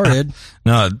fucking started.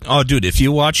 Dude, if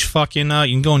you watch fucking, you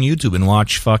can go on YouTube and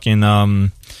watch fucking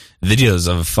videos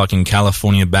of fucking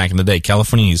California back in the day.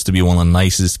 California used to be one of the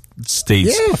nicest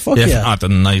states, if not the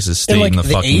nicest state in the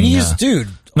fucking 80s, dude.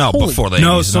 No, before the 80s.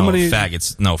 No, somebody...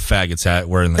 faggots hat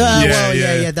wearing the...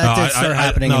 That did start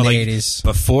happening in the 80s.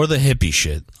 Before the hippie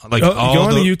shit. Like, go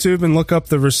on YouTube and look up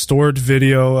the restored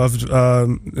video of...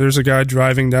 there's a guy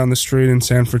driving down the street in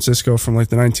San Francisco from like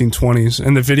the 1920s,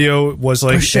 and the video was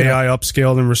like AI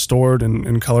upscaled and restored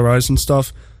and colorized and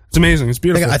stuff. It's amazing. It's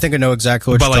beautiful. I think I know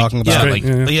exactly what you're talking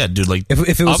about. Yeah, dude. Like,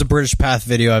 if it was a British Path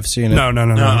video, I've seen it. No.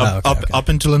 Up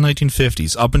until the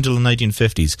 1950s,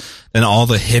 then all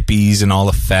the hippies and all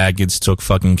the faggots took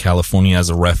fucking California as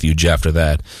a refuge. After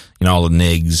that, all the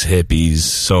nigs, hippies,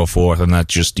 so forth, and that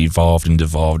just evolved and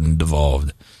devolved and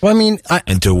devolved. Well, I mean,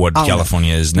 into what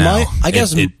California is now. I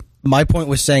guess my point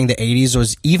was saying the 80s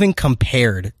was even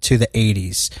compared to the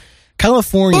 80s.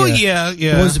 California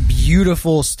was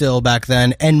beautiful still back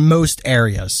then, and most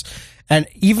areas, and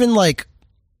even like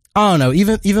I don't know,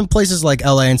 even places like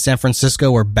LA and San Francisco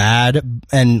were bad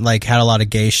and like had a lot of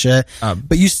gay shit,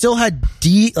 but you still had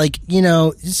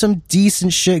some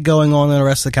decent shit going on in the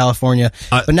rest of California.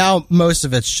 But now most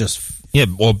of it's just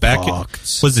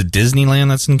was it Disneyland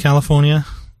that's in California?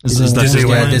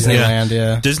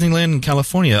 Disneyland. Disneyland in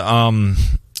California.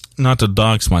 Not to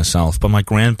dox myself, but my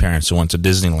grandparents who went to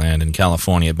Disneyland in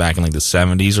California back in like the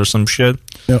 70s or some shit.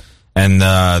 Yep. And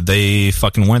they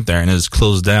fucking went there and it was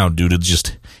closed down due to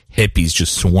just hippies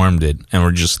just swarmed it and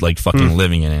were just like fucking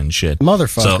living in it and shit.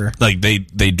 Motherfucker. So like they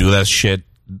do that shit.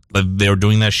 They were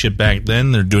doing that shit back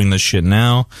then. They're doing this shit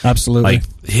now. Absolutely.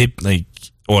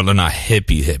 Well, they're not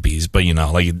hippies, but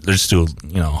they're still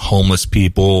homeless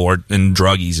people and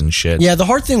druggies and shit. Yeah, the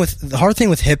hard thing with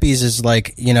hippies is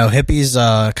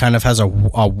hippies kind of has a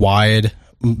wide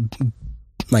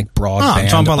broad band. I'm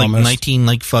talking about almost.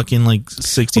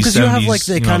 60s, because you have 70s,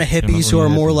 the kind of hippies who are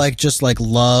more like just like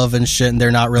love and shit, and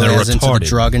they're not really as into the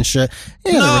drug and shit.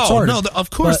 Yeah, they're retarded. Of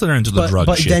course they're into the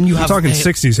drug shit. But then you have talking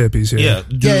 60s hippies here. Yeah,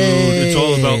 dude, it's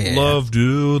all about love,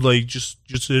 dude. Like just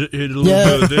hit a little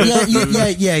bit of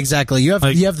this. Yeah, exactly. You have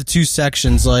the two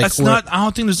sections. Like that's not. I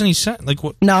don't think there's any like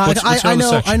what. No,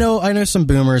 I know some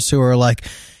boomers who are like,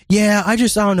 yeah, I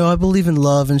don't know. I believe in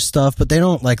love and stuff, but they're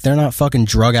not fucking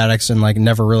drug addicts and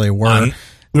never really were.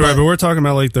 Right, but we're talking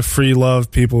about like the free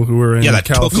love people who were in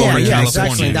California. Yeah,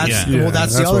 exactly.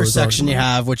 That's the other section you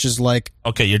have, which is like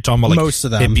okay, you're talking about most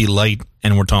of them. Hippie light,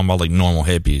 and we're talking about like normal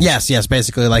hippies. Yes,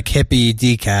 basically like hippie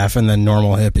decaf and then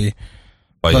normal hippie.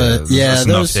 But that's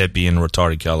enough hippie and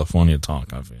retarded California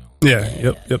talk. I feel.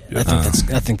 Yeah. Yep.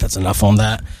 I think that's enough on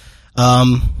that.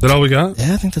 Is that all we got?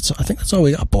 Yeah, I think that's all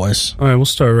we got, boys. All right, we'll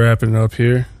start wrapping it up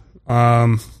here.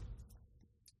 I'll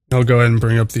go ahead and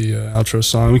bring up the outro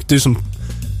song. We can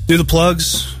do the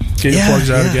plugs. Get your plugs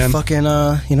out again. Fucking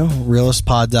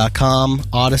realistpod.com,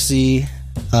 Odyssey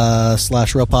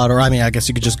 /realpod, or I guess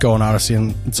you could just go on Odyssey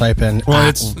and type in. Well,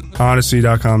 it's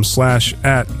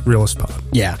odyssey.com/@realistpod.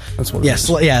 Yeah, that's what. That's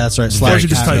right. Or you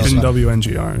just type in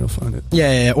WNGR and you'll find it.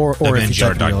 Yeah. Or if you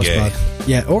type in realistpod.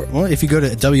 Yeah, or if you go to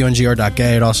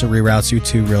WNGR.gay, it also reroutes you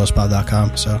to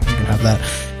realistpod.com, so you can have that.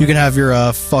 You can have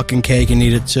your fucking cake and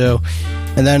eat it too.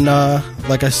 And then,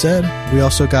 like I said, we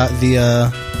also got the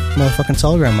motherfucking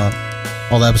Telegram up.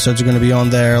 All the episodes are going to be on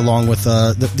there, along with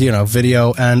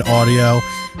video and audio,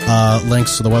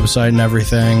 links to the website and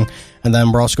everything. And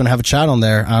then we're also going to have a chat on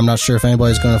there. I'm not sure if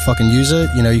anybody's going to fucking use it.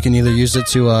 You can either use it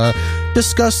to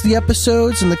discuss the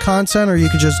episodes and the content, or you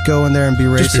could just go in there and be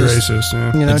racist. Just be racist,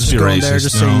 yeah. Just go in there,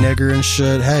 just say nigger and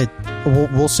shit. Hey,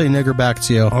 we'll say nigger back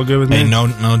to you. All good with me. Hey,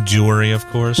 no jewelry, of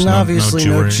course. No, obviously,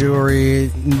 no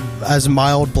jewelry. As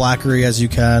mild blackery as you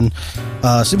can.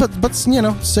 But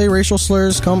say racial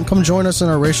slurs. Come join us in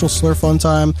our racial slur fun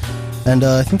time. And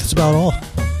I think that's about all.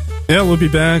 Yeah, we'll be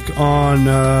back on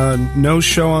no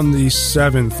show on the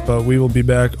 7th, but we will be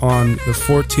back on the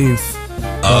 14th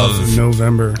of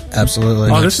November.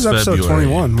 Absolutely. Oh, this is episode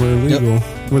 21. We're legal. Yep.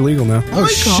 We're legal now. Oh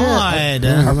shit!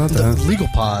 Yeah, how about that? The legal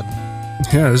pod.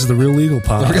 Yeah, this is the real legal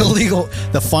pod. The real legal,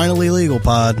 the finally legal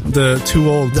pod. The too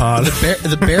old pod.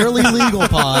 The barely legal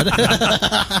pod.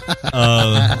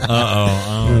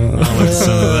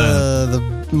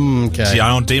 Okay. See, I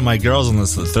don't date my girls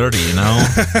unless they're 30, yeah,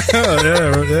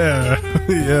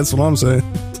 that's what I'm saying.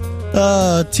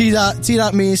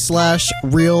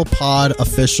 T.me/realpod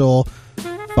official.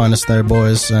 Find us there,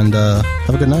 boys, and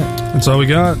have a good night. That's all we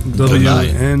got.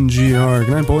 WNGR.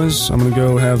 Good night, boys. I'm gonna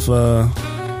go have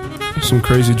some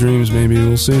crazy dreams. Maybe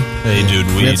we'll see. Hey, dude,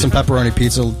 we had some pepperoni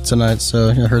pizza tonight, so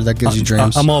I heard that gives you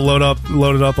dreams. I'm all loaded up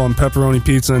on pepperoni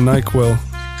pizza and NyQuil.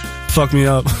 Fuck me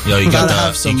up. Yo, you got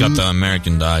the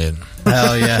American diet.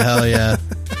 Hell yeah.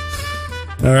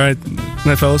 All right.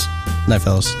 Night, fellas. Night,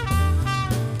 fellas.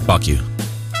 Fuck you.